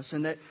loves us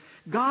and that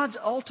God's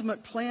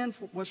ultimate plan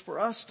was for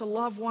us to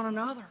love one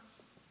another.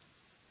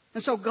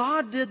 And so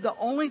God did the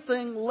only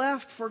thing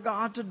left for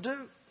God to do.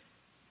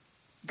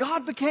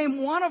 God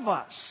became one of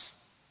us.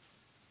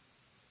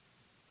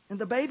 And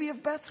the baby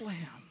of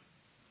Bethlehem.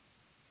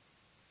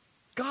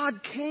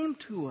 God came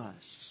to us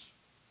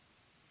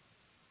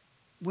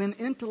when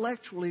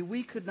intellectually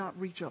we could not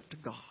reach up to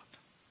God.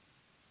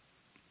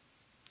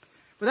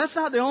 But that's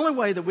not the only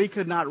way that we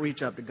could not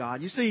reach up to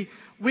God. You see,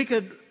 we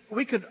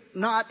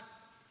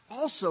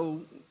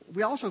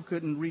also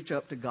couldn't reach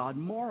up to God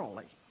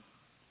morally.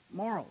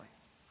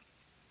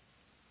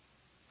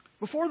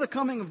 Before the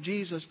coming of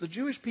Jesus, the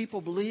Jewish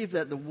people believed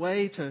that the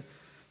way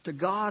to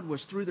God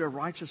was through their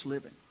righteous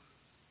living.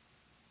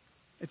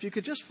 If you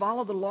could just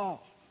follow the law,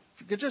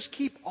 if you could just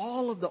keep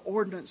all of the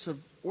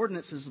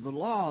ordinances of the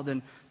law,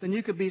 then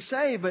you could be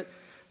saved. But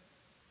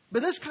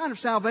this kind of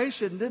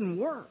salvation didn't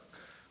work.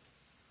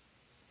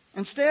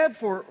 Instead,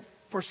 for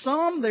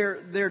some,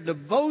 their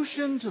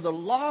devotion to the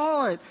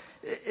law,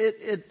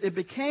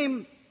 it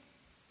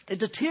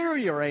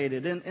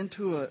deteriorated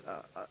into a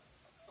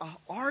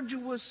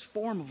arduous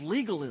form of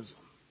legalism.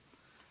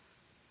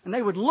 And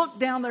they would look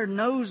down their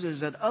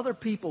noses at other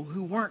people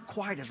who weren't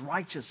quite as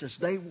righteous as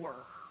they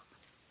were.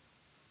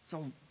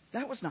 So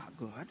that was not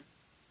good.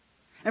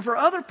 And for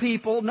other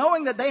people,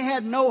 knowing that they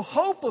had no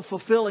hope of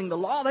fulfilling the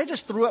law, they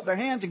just threw up their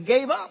hands and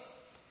gave up.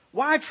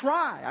 Why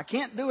try? I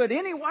can't do it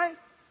anyway.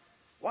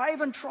 Why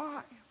even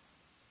try?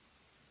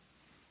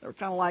 They were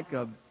kind of like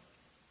a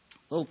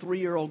little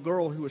 3-year-old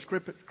girl who was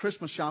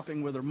Christmas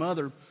shopping with her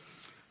mother.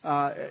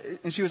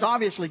 And she was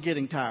obviously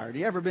getting tired.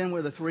 You ever been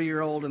with a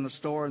 3-year-old in the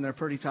store and they're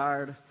pretty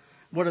tired?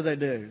 What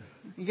do?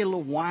 You get a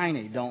little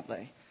whiny, don't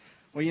they?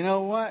 Well, you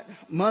know what?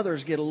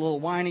 Mothers get a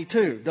little whiny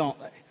too, don't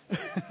they?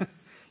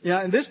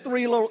 And this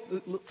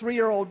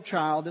 3-year-old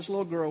child, this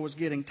little girl, was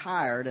getting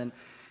tired, and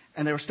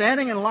they were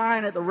standing in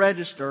line at the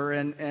register,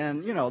 and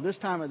this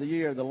time of the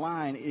year the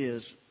line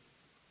is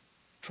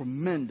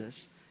tremendous,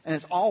 and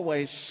it's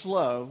always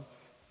slow.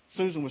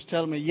 Susan was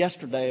telling me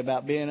yesterday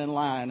about being in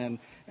line, and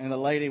the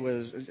lady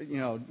was,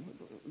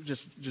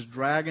 just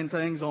dragging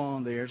things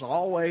on there. It's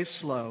always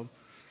slow.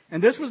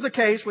 And this was the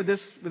case with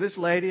this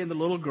lady and the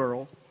little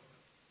girl.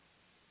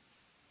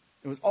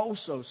 It was oh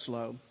so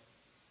slow.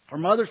 Her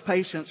mother's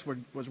patience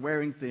was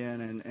wearing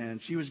thin, and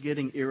she was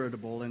getting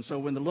irritable. And so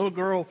when the little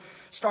girl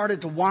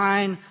started to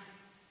whine,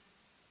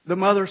 the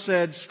mother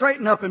said,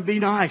 "Straighten up and be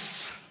nice."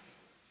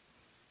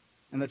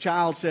 And the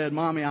child said,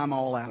 "Mommy, I'm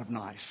all out of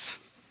nice."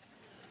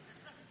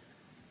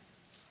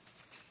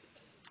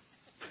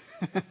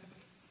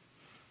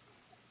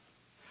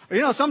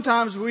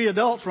 Sometimes we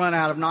adults run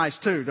out of nice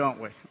too, don't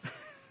we?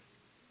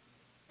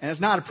 And it's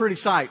not a pretty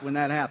sight when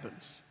that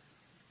happens.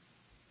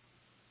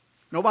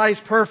 Nobody's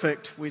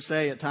perfect, we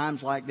say at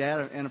times like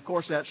that, and of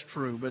course that's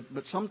true.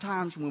 But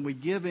sometimes when we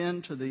give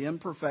in to the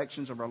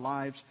imperfections of our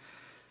lives,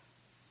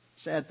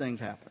 sad things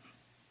happen.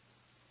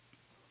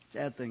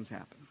 Sad things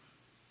happen.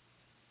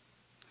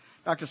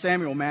 Dr.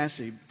 Samuel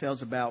Massey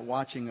tells about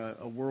watching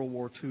a World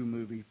War II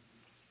movie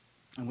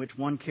in which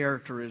one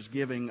character is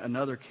giving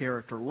another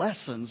character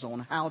lessons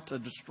on how to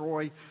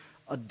destroy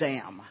a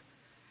dam.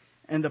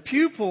 And the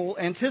pupil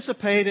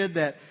anticipated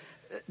that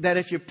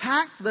if you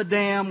packed the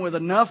dam with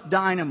enough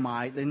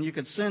dynamite, then you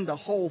could send the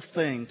whole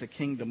thing to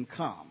kingdom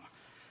come.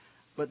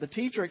 But the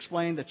teacher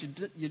explained that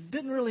you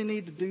didn't really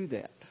need to do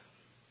that.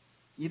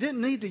 You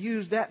didn't need to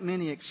use that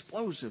many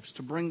explosives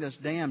to bring this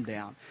dam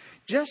down.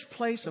 Just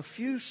place a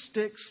few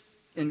sticks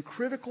in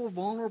critical,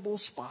 vulnerable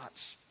spots,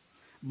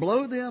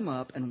 blow them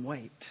up, and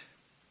wait.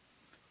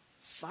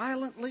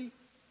 Silently,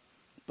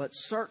 but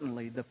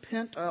certainly, the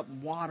pent-up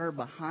water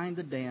behind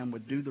the dam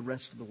would do the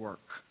rest of the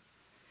work.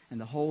 And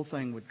the whole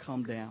thing would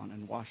come down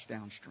and wash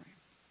downstream.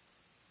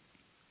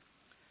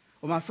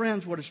 Well, my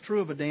friends, what is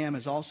true of a dam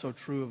is also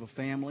true of a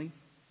family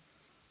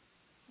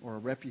or a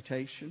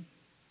reputation.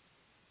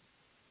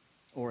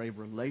 or a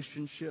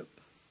relationship.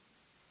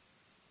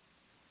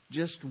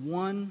 Just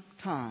one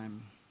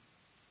time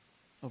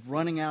of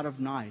running out of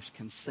nice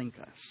can sink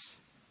us.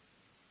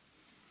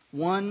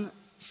 One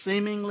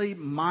seemingly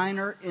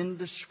minor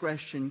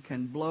indiscretion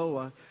can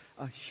blow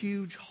a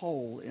huge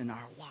hole in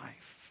our life.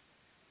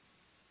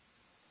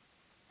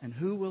 And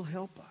who will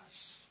help us?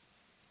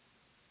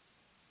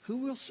 Who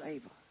will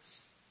save us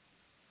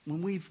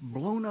when we've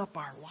blown up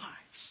our lives?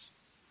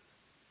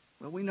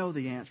 Well, we know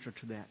the answer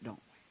to that, don't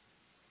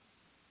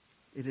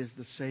we? It is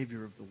the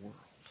Savior of the world.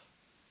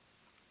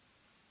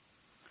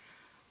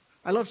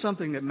 I love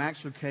something that Max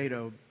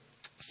Lucado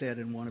said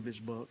in one of his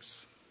books.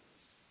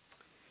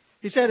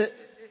 He said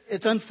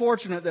it's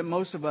unfortunate that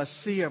most of us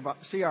see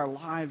our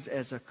lives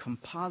as a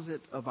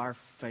composite of our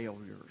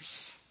failures.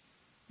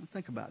 Now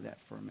think about that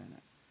for a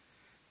minute.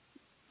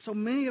 So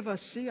many of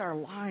us see our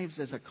lives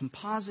as a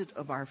composite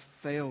of our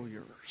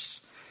failures.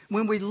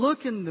 When we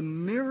look in the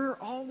mirror,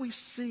 all we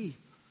see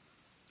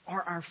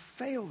are our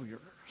failures.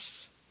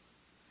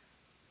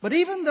 But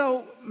even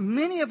though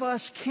many of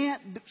us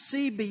can't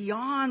see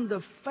beyond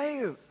the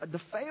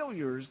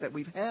failures that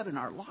we've had in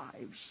our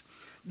lives,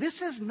 this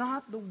is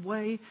not the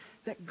way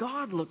that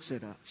God looks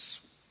at us.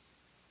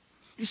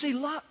 You see,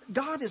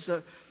 God is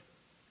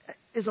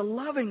a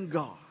loving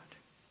God.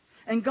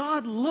 And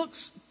God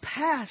looks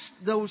past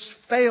those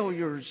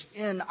failures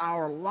in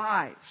our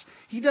lives.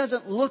 He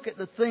doesn't look at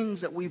the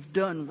things that we've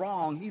done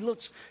wrong. He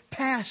looks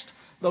past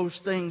those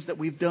things that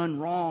we've done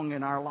wrong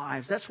in our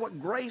lives. That's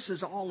what grace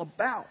is all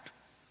about.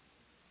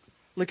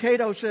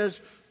 Lucado says,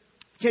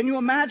 can you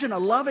imagine a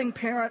loving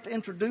parent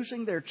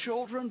introducing their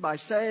children by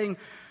saying,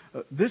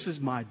 this is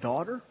my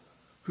daughter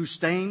who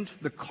stained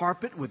the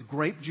carpet with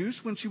grape juice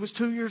when she was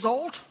 2 years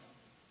old?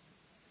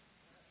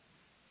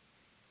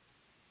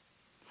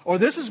 Or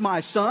this is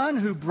my son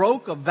who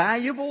broke a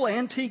valuable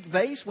antique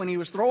vase when he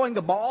was throwing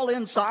the ball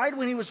inside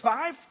when he was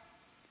 5?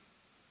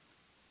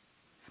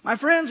 My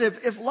friends,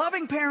 if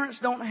loving parents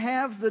don't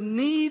have the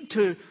need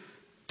to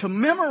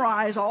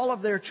memorize all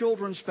of their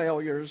children's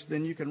failures,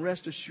 then you can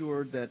rest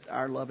assured that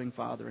our loving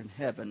Father in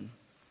heaven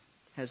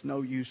has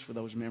no use for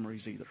those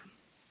memories either.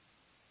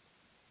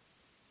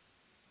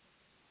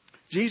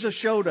 Jesus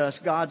showed us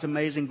God's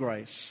amazing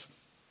grace.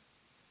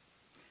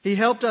 He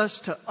helped us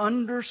to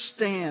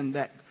understand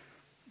that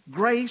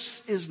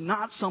grace is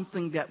not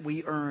something that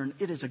we earn.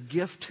 It is a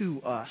gift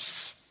to us.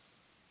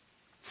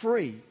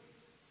 Free.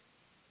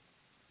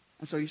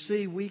 And so you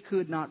see, we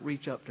could not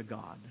reach up to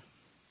God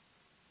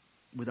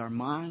with our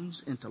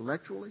minds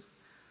intellectually,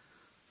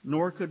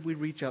 nor could we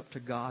reach up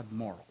to God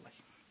morally.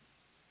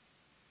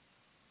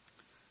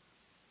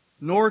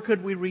 Nor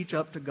could we reach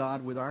up to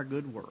God with our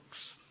good works.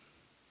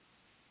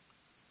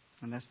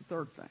 And that's the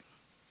third thing.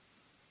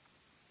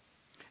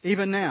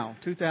 Even now,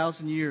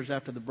 2,000 years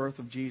after the birth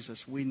of Jesus,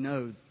 we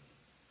know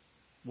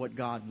what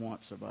God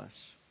wants of us.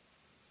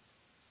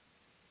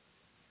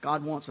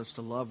 God wants us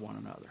to love one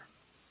another.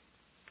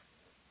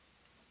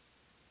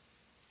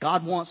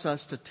 God wants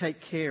us to take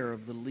care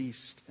of the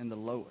least and the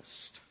lowest.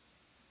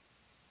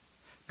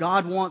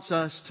 God wants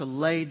us to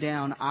lay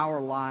down our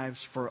lives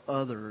for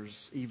others,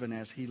 even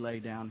as He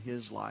laid down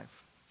His life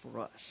for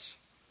us.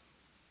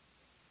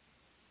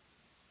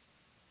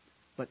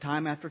 But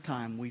time after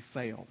time, we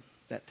fail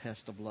that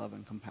test of love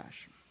and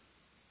compassion.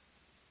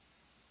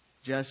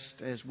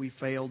 Just as we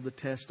failed the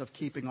test of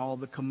keeping all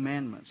the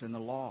commandments and the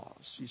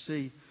laws. You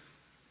see,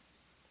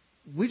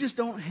 we just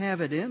don't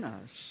have it in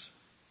us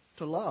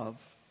to love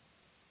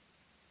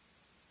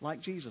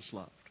like Jesus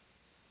loved.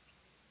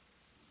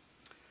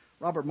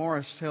 Robert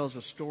Morris tells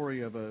a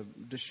story of a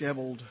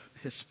disheveled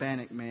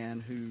Hispanic man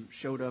who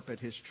showed up at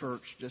his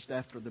church just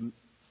after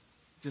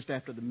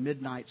the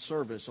midnight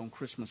service on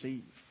Christmas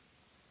Eve.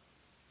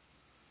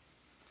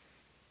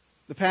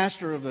 The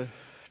pastor of the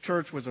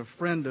church was a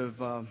friend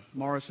of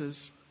Morris's.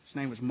 His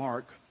name was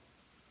Mark.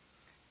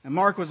 And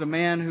Mark was a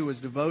man who was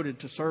devoted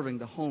to serving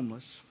the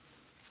homeless.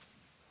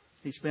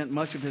 He spent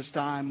much of his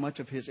time, much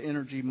of his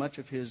energy, much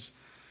of his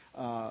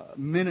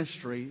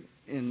ministry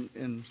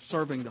in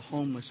serving the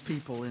homeless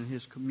people in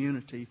his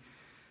community.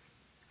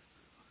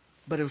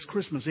 But it was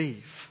Christmas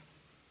Eve.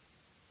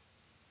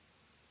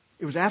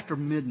 It was after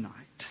midnight.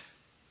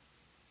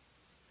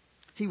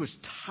 He was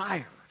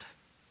tired.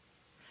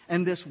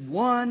 And this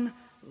one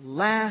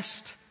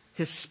last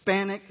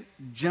Hispanic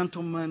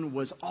gentleman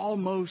was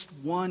almost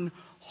one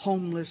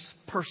homeless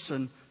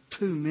person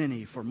too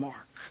many for Mark.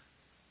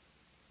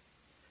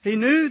 He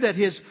knew that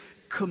his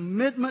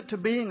commitment to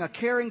being a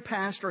caring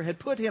pastor had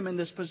put him in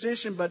this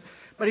position, but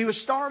he was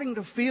starting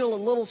to feel a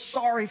little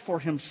sorry for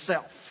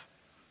himself.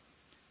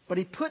 But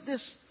he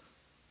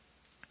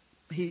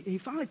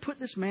finally put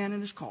this man in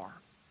his car.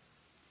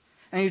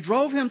 And he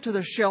drove him to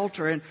the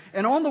shelter. And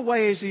on the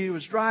way as he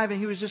was driving,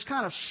 he was just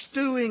kind of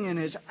stewing in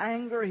his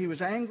anger. He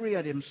was angry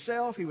at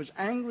himself. He was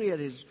angry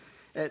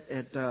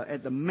at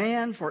the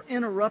man for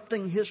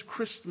interrupting his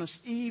Christmas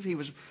Eve. He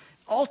was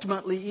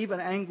ultimately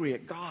even angry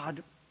at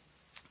God.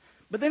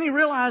 But then he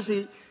realized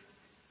he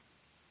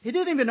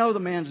didn't even know the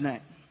man's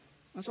name.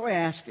 And so he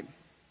asked him.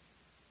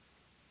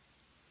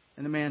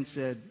 And the man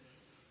said,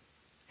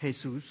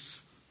 Jesus.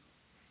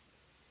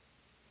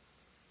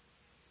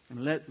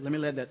 And let me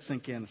let that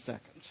sink in a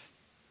second.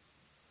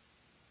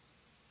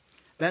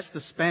 That's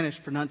the Spanish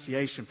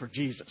pronunciation for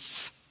Jesus.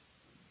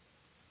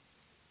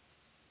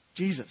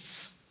 Jesus.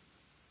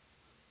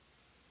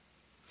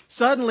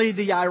 Suddenly,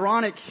 the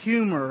ironic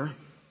humor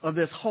of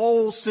this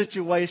whole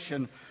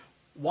situation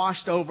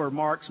washed over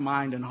Mark's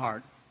mind and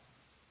heart.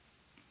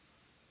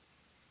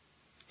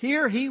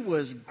 Here he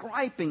was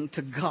griping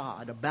to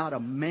God about a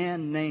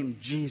man named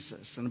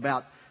Jesus and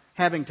about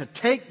having to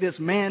take this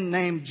man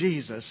named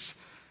Jesus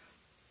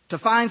to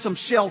find some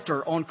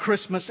shelter on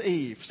Christmas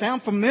Eve.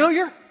 Sound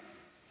familiar?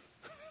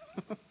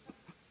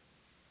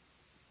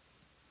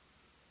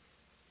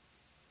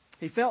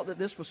 He felt that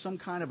this was some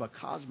kind of a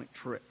cosmic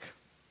trick.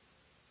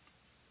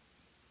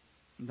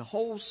 And the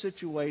whole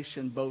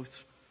situation both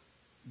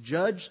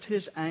judged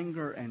his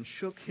anger and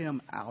shook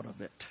him out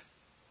of it.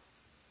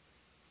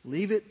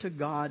 Leave it to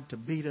God to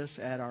beat us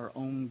at our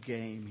own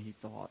game, he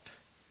thought.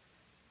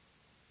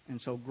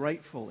 And so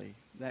gratefully,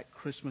 that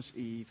Christmas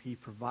Eve, he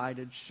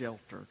provided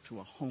shelter to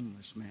a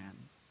homeless man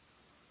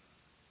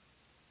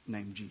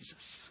named Jesus.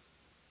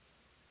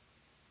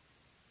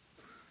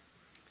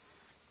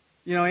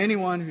 You know,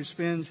 anyone who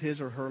spends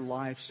his or her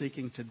life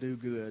seeking to do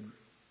good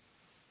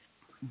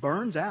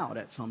burns out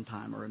at some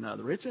time or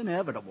another. It's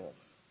inevitable.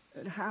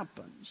 It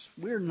happens.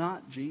 We're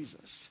not Jesus.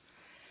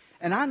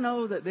 And I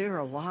know that there are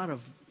a lot of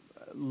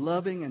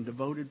loving and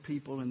devoted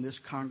people in this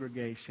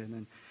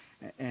congregation,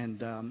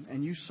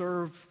 and you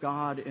serve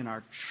God in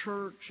our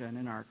church and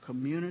in our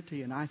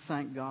community, and I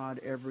thank God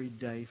every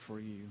day for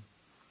you.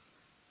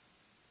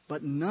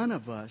 But none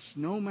of us,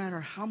 no matter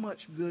how much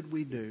good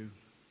we do,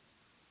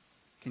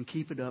 can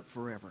keep it up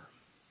forever.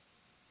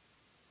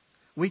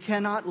 We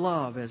cannot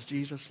love as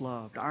Jesus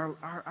loved.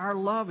 Our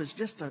love is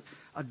just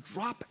a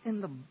drop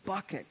in the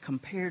bucket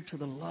compared to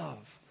the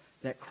love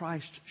that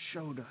Christ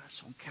showed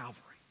us on Calvary.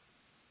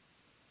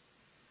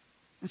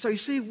 And so you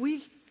see,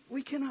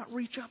 we cannot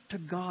reach up to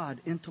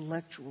God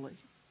intellectually.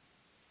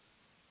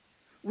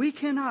 We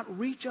cannot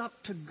reach up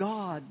to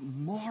God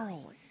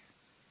morally.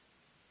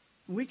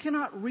 We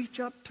cannot reach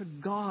up to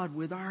God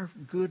with our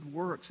good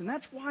works. And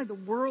that's why the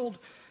world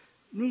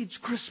needs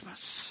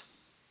Christmas.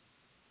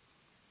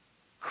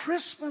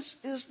 Christmas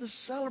is the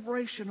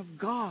celebration of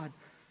God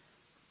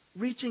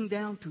reaching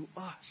down to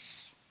us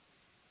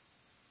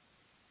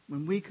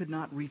when we could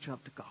not reach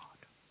up to God.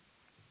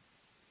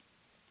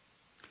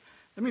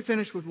 Let me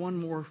finish with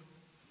one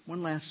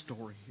last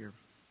story here.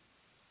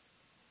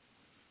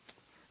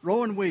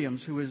 Rowan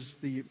Williams, who is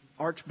the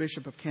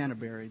Archbishop of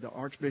Canterbury, the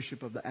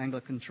Archbishop of the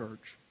Anglican Church,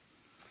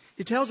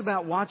 he tells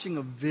about watching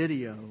a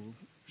video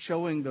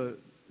showing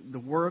the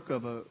work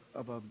of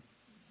a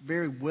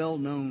very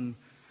well-known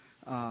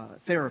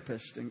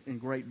therapist in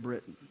Great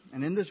Britain.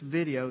 And in this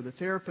video, the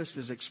therapist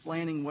is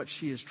explaining what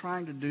she is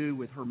trying to do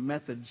with her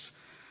methods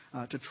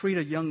to treat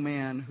a young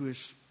man who is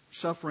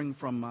suffering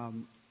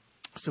from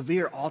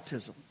severe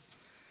autism.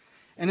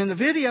 And in the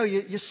video,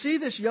 you see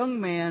this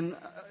young man,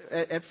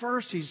 at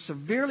first he's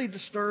severely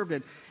disturbed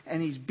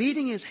and he's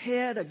beating his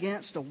head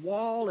against a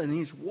wall and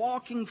he's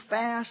walking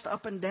fast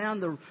up and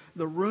down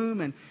the room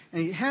and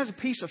he has a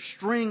piece of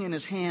string in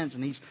his hands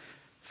and he's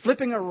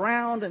flipping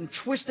around and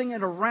twisting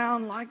it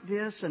around like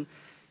this. And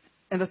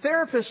the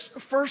therapist's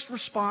first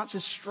response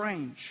is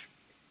strange.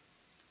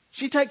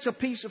 She takes a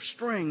piece of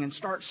string and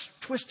starts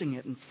twisting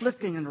it and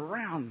flipping it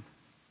around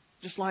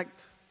just like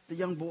the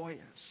young boy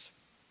is.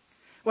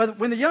 Well,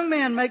 when the young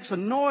man makes a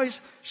noise,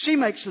 she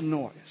makes a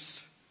noise.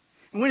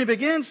 And when he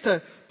begins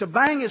to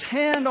bang his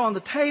hand on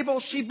the table,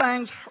 she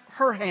bangs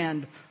her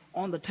hand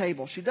on the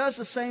table. She does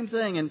the same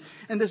thing.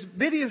 And this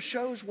video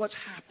shows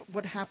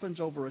what happens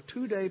over a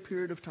 2-day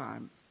period of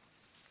time.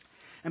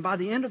 And by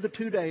the end of the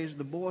 2 days,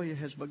 the boy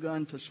has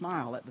begun to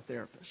smile at the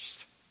therapist,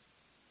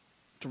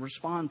 to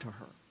respond to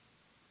her.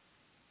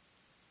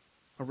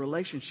 A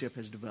relationship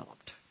has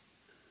developed.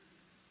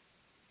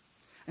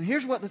 And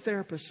here's what the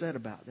therapist said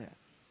about that.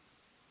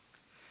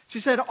 She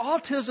said,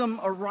 autism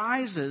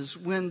arises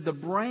when the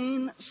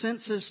brain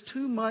senses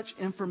too much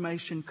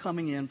information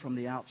coming in from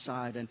the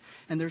outside,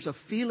 and there's a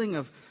feeling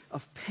of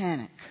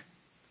panic.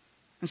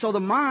 And so the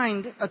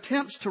mind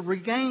attempts to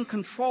regain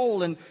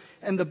control, and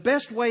the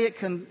best way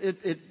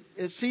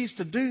it sees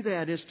to do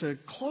that is to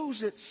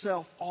close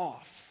itself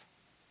off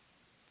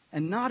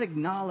and not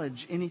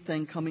acknowledge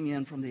anything coming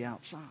in from the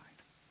outside.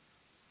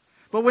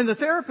 But when the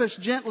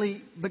therapist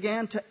gently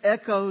began to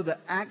echo the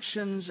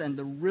actions and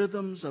the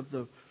rhythms of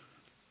the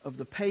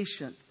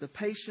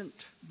patient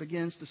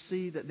begins to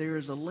see that there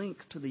is a link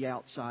to the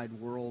outside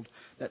world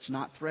that's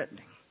not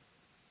threatening.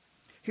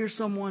 Here's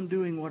someone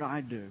doing what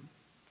I do.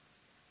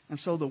 And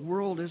so the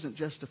world isn't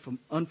just an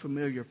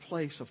unfamiliar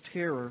place of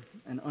terror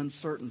and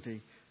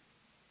uncertainty.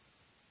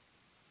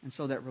 And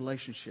so that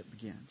relationship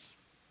begins.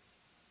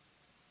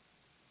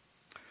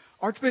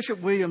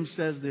 Archbishop Williams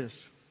says this.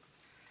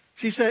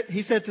 He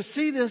said, to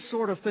see this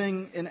sort of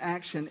thing in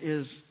action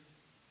is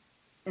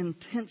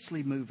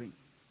intensely moving.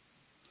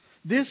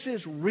 This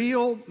is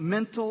real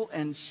mental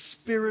and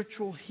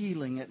spiritual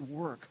healing at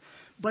work.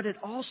 But it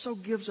also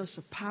gives us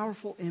a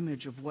powerful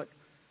image of what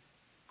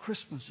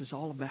Christmas is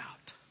all about.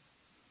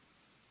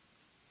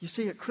 You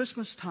see, at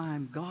Christmas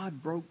time,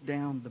 God broke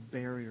down the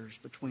barriers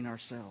between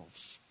ourselves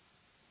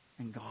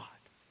and God.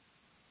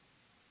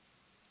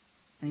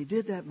 And He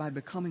did that by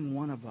becoming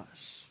one of us.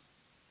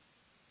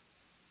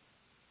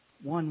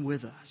 One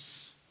with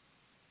us.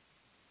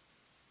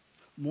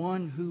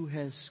 One who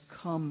has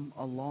come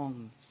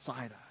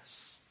alongside us.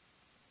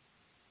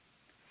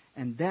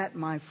 And that,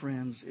 my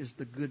friends, is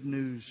the good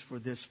news for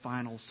this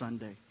final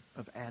Sunday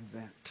of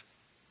Advent.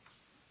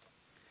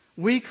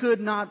 We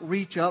could not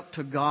reach up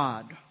to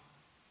God.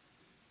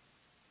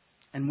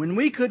 And when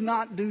we could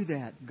not do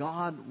that,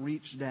 God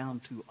reached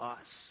down to us.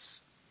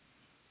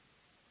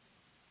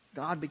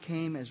 God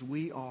became as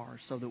we are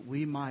so that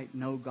we might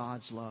know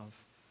God's love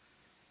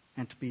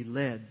and to be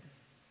led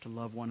to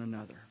love one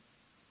another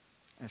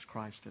as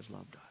Christ has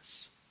loved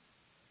us.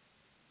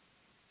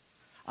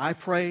 I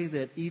pray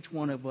that each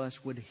one of us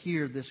would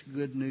hear this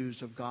good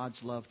news of God's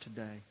love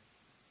today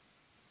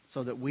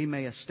so that we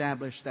may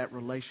establish that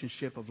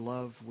relationship of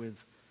love with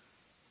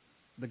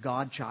the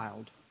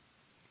God-child,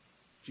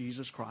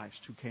 Jesus Christ,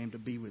 who came to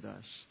be with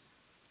us,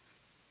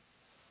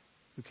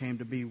 who came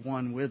to be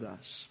one with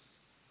us,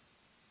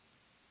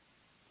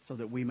 so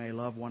that we may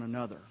love one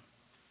another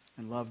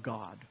and love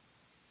God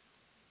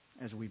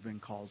as we've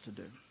been called to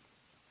do.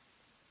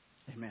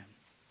 Amen.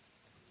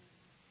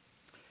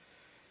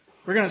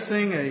 We're going to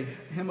sing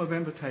a hymn of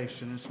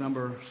invitation. It's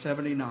number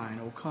 79,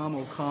 O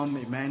Come,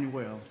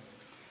 Emmanuel.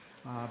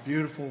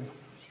 Beautiful,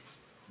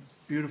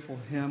 beautiful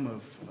hymn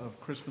of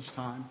Christmas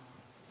time.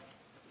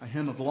 A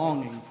hymn of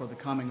longing for the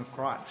coming of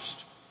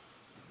Christ.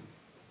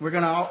 We're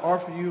going to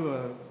offer you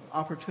an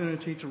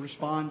opportunity to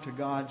respond to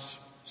God's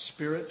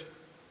Spirit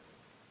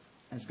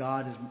as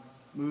God has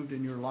moved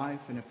in your life.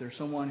 And if there's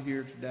someone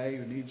here today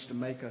who needs to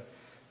make a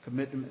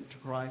commitment to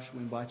Christ, we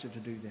invite you to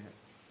do that.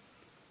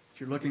 If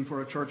you're looking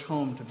for a church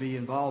home to be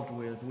involved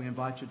with, we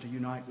invite you to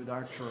unite with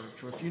our church.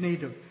 Or if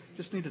you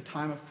just need a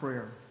time of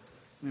prayer,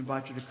 we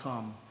invite you to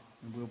come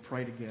and we'll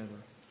pray together.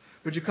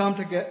 Would you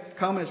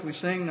come as we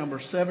sing number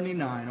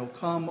 79, O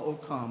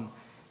come,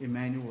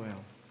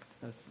 Emmanuel.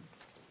 That's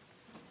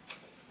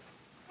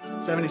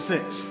 76.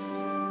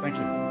 Thank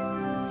you.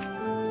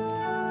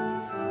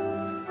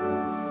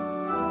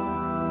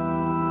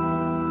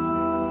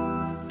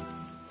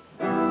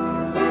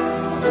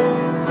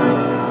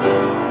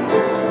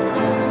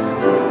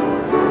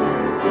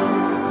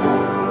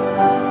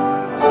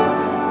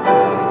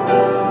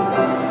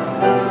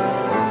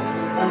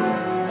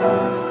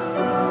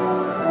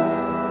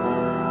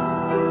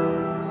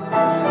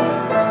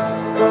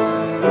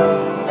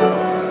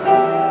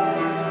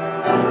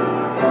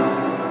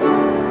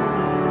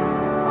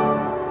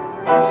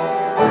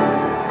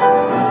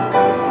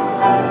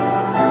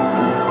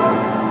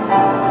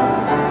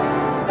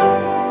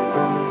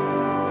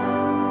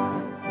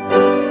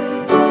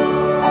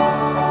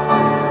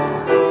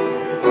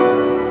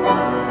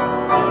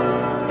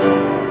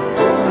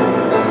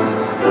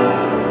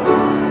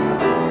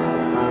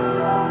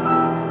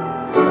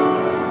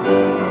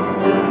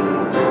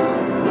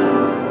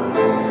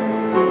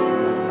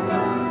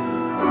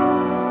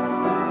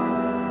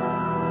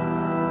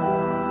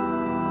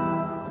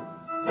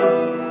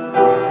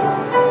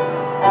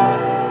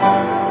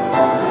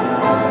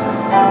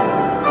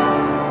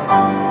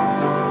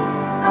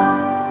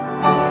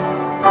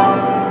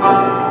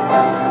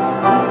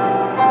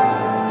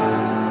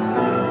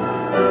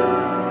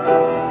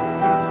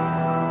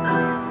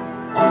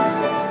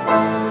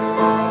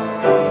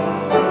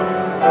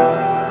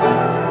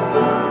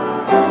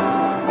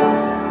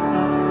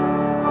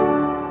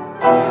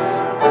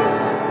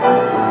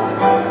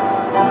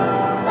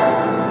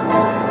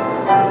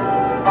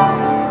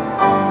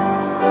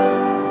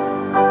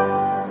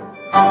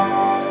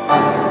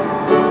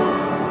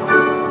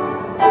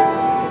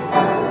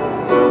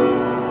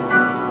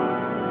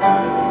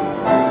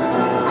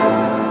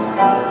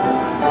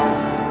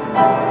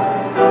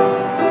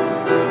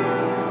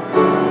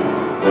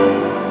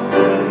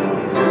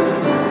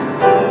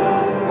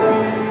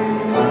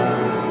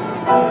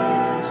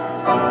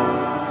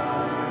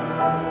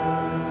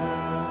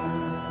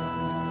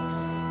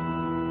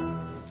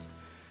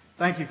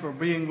 Thank you for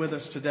being with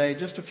us today.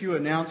 Just a few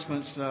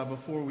announcements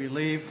before we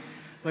leave.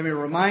 Let me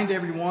remind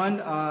everyone,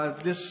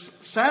 this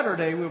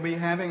Saturday we'll be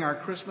having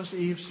our Christmas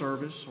Eve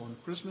service on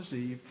Christmas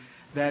Eve.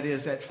 That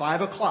is at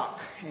 5 o'clock.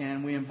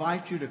 And we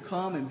invite you to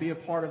come and be a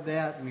part of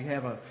that. We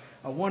have a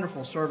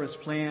wonderful service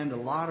planned, a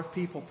lot of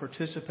people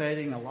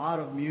participating, a lot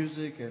of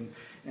music, and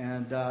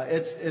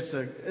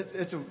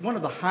it's one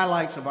of the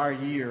highlights of our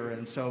year.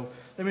 And so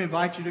let me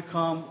invite you to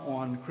come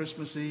on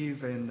Christmas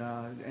Eve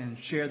and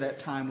share that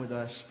time with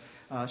us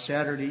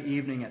Saturday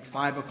evening at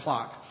 5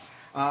 o'clock.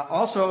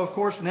 Also, of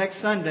course,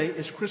 next Sunday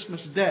is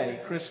Christmas Day.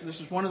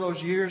 This is one of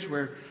those years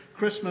where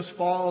Christmas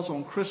falls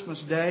on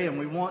Christmas Day, and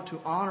we want to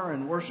honor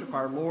and worship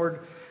our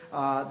Lord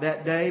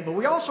that day. But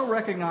we also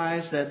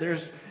recognize that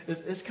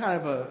it's kind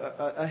of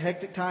a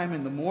hectic time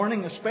in the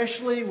morning,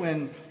 especially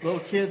when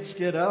little kids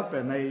get up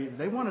and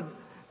they want to.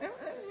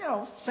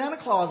 Santa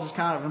Claus is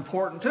kind of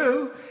important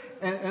too.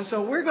 And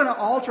so we're going to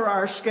alter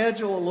our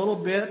schedule a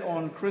little bit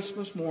on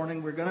Christmas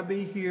morning. We're going to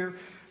be here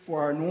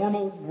for our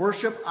normal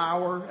worship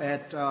hour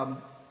at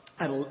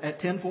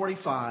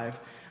 10:45.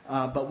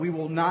 But we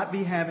will not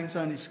be having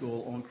Sunday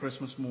school on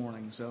Christmas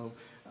morning. So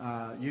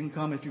you can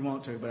come if you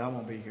want to, but I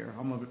won't be here.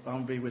 I'm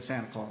going to be with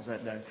Santa Claus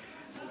that day.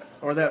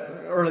 Or that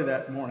early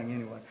that morning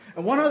anyway.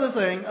 And one other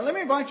thing, let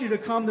me invite you to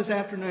come this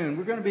afternoon.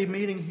 We're going to be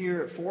meeting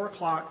here at 4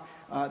 o'clock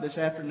this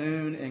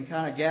afternoon and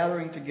kind of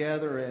gathering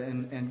together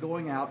and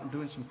going out and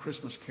doing some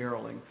Christmas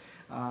caroling.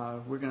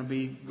 We're going to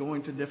be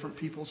going to different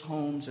people's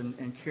homes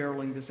and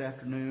caroling this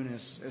afternoon.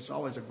 It's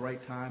always a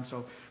great time.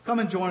 So come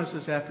and join us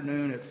this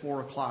afternoon at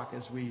 4 o'clock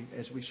as we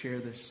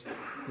share this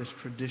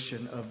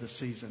tradition of the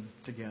season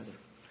together.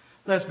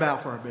 Let's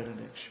bow for our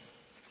benediction.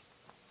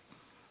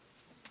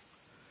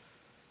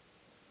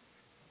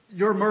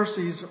 Your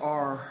mercies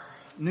are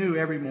new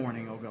every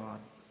morning, O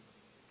God.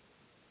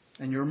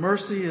 And your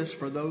mercy is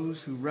for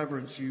those who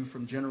reverence you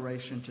from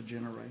generation to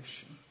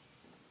generation.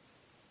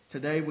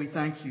 Today we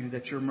thank you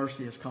that your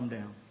mercy has come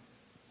down,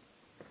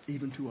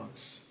 even to us.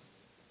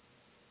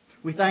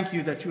 We thank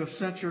you that you have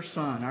sent your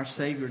Son, our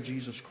Savior,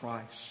 Jesus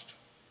Christ.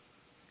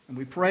 And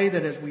we pray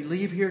that as we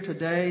leave here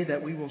today,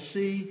 that we will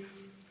see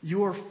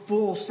your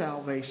full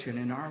salvation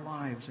in our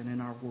lives and in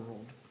our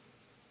world.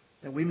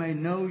 That we may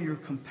know your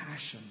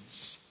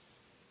compassions,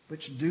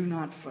 which do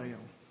not fail.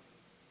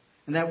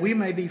 And that we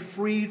may be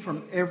freed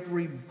from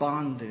every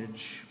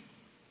bondage.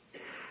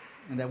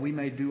 And that we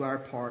may do our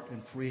part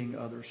in freeing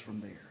others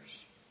from theirs.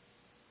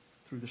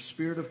 Through the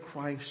Spirit of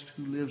Christ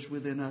who lives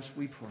within us,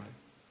 we pray.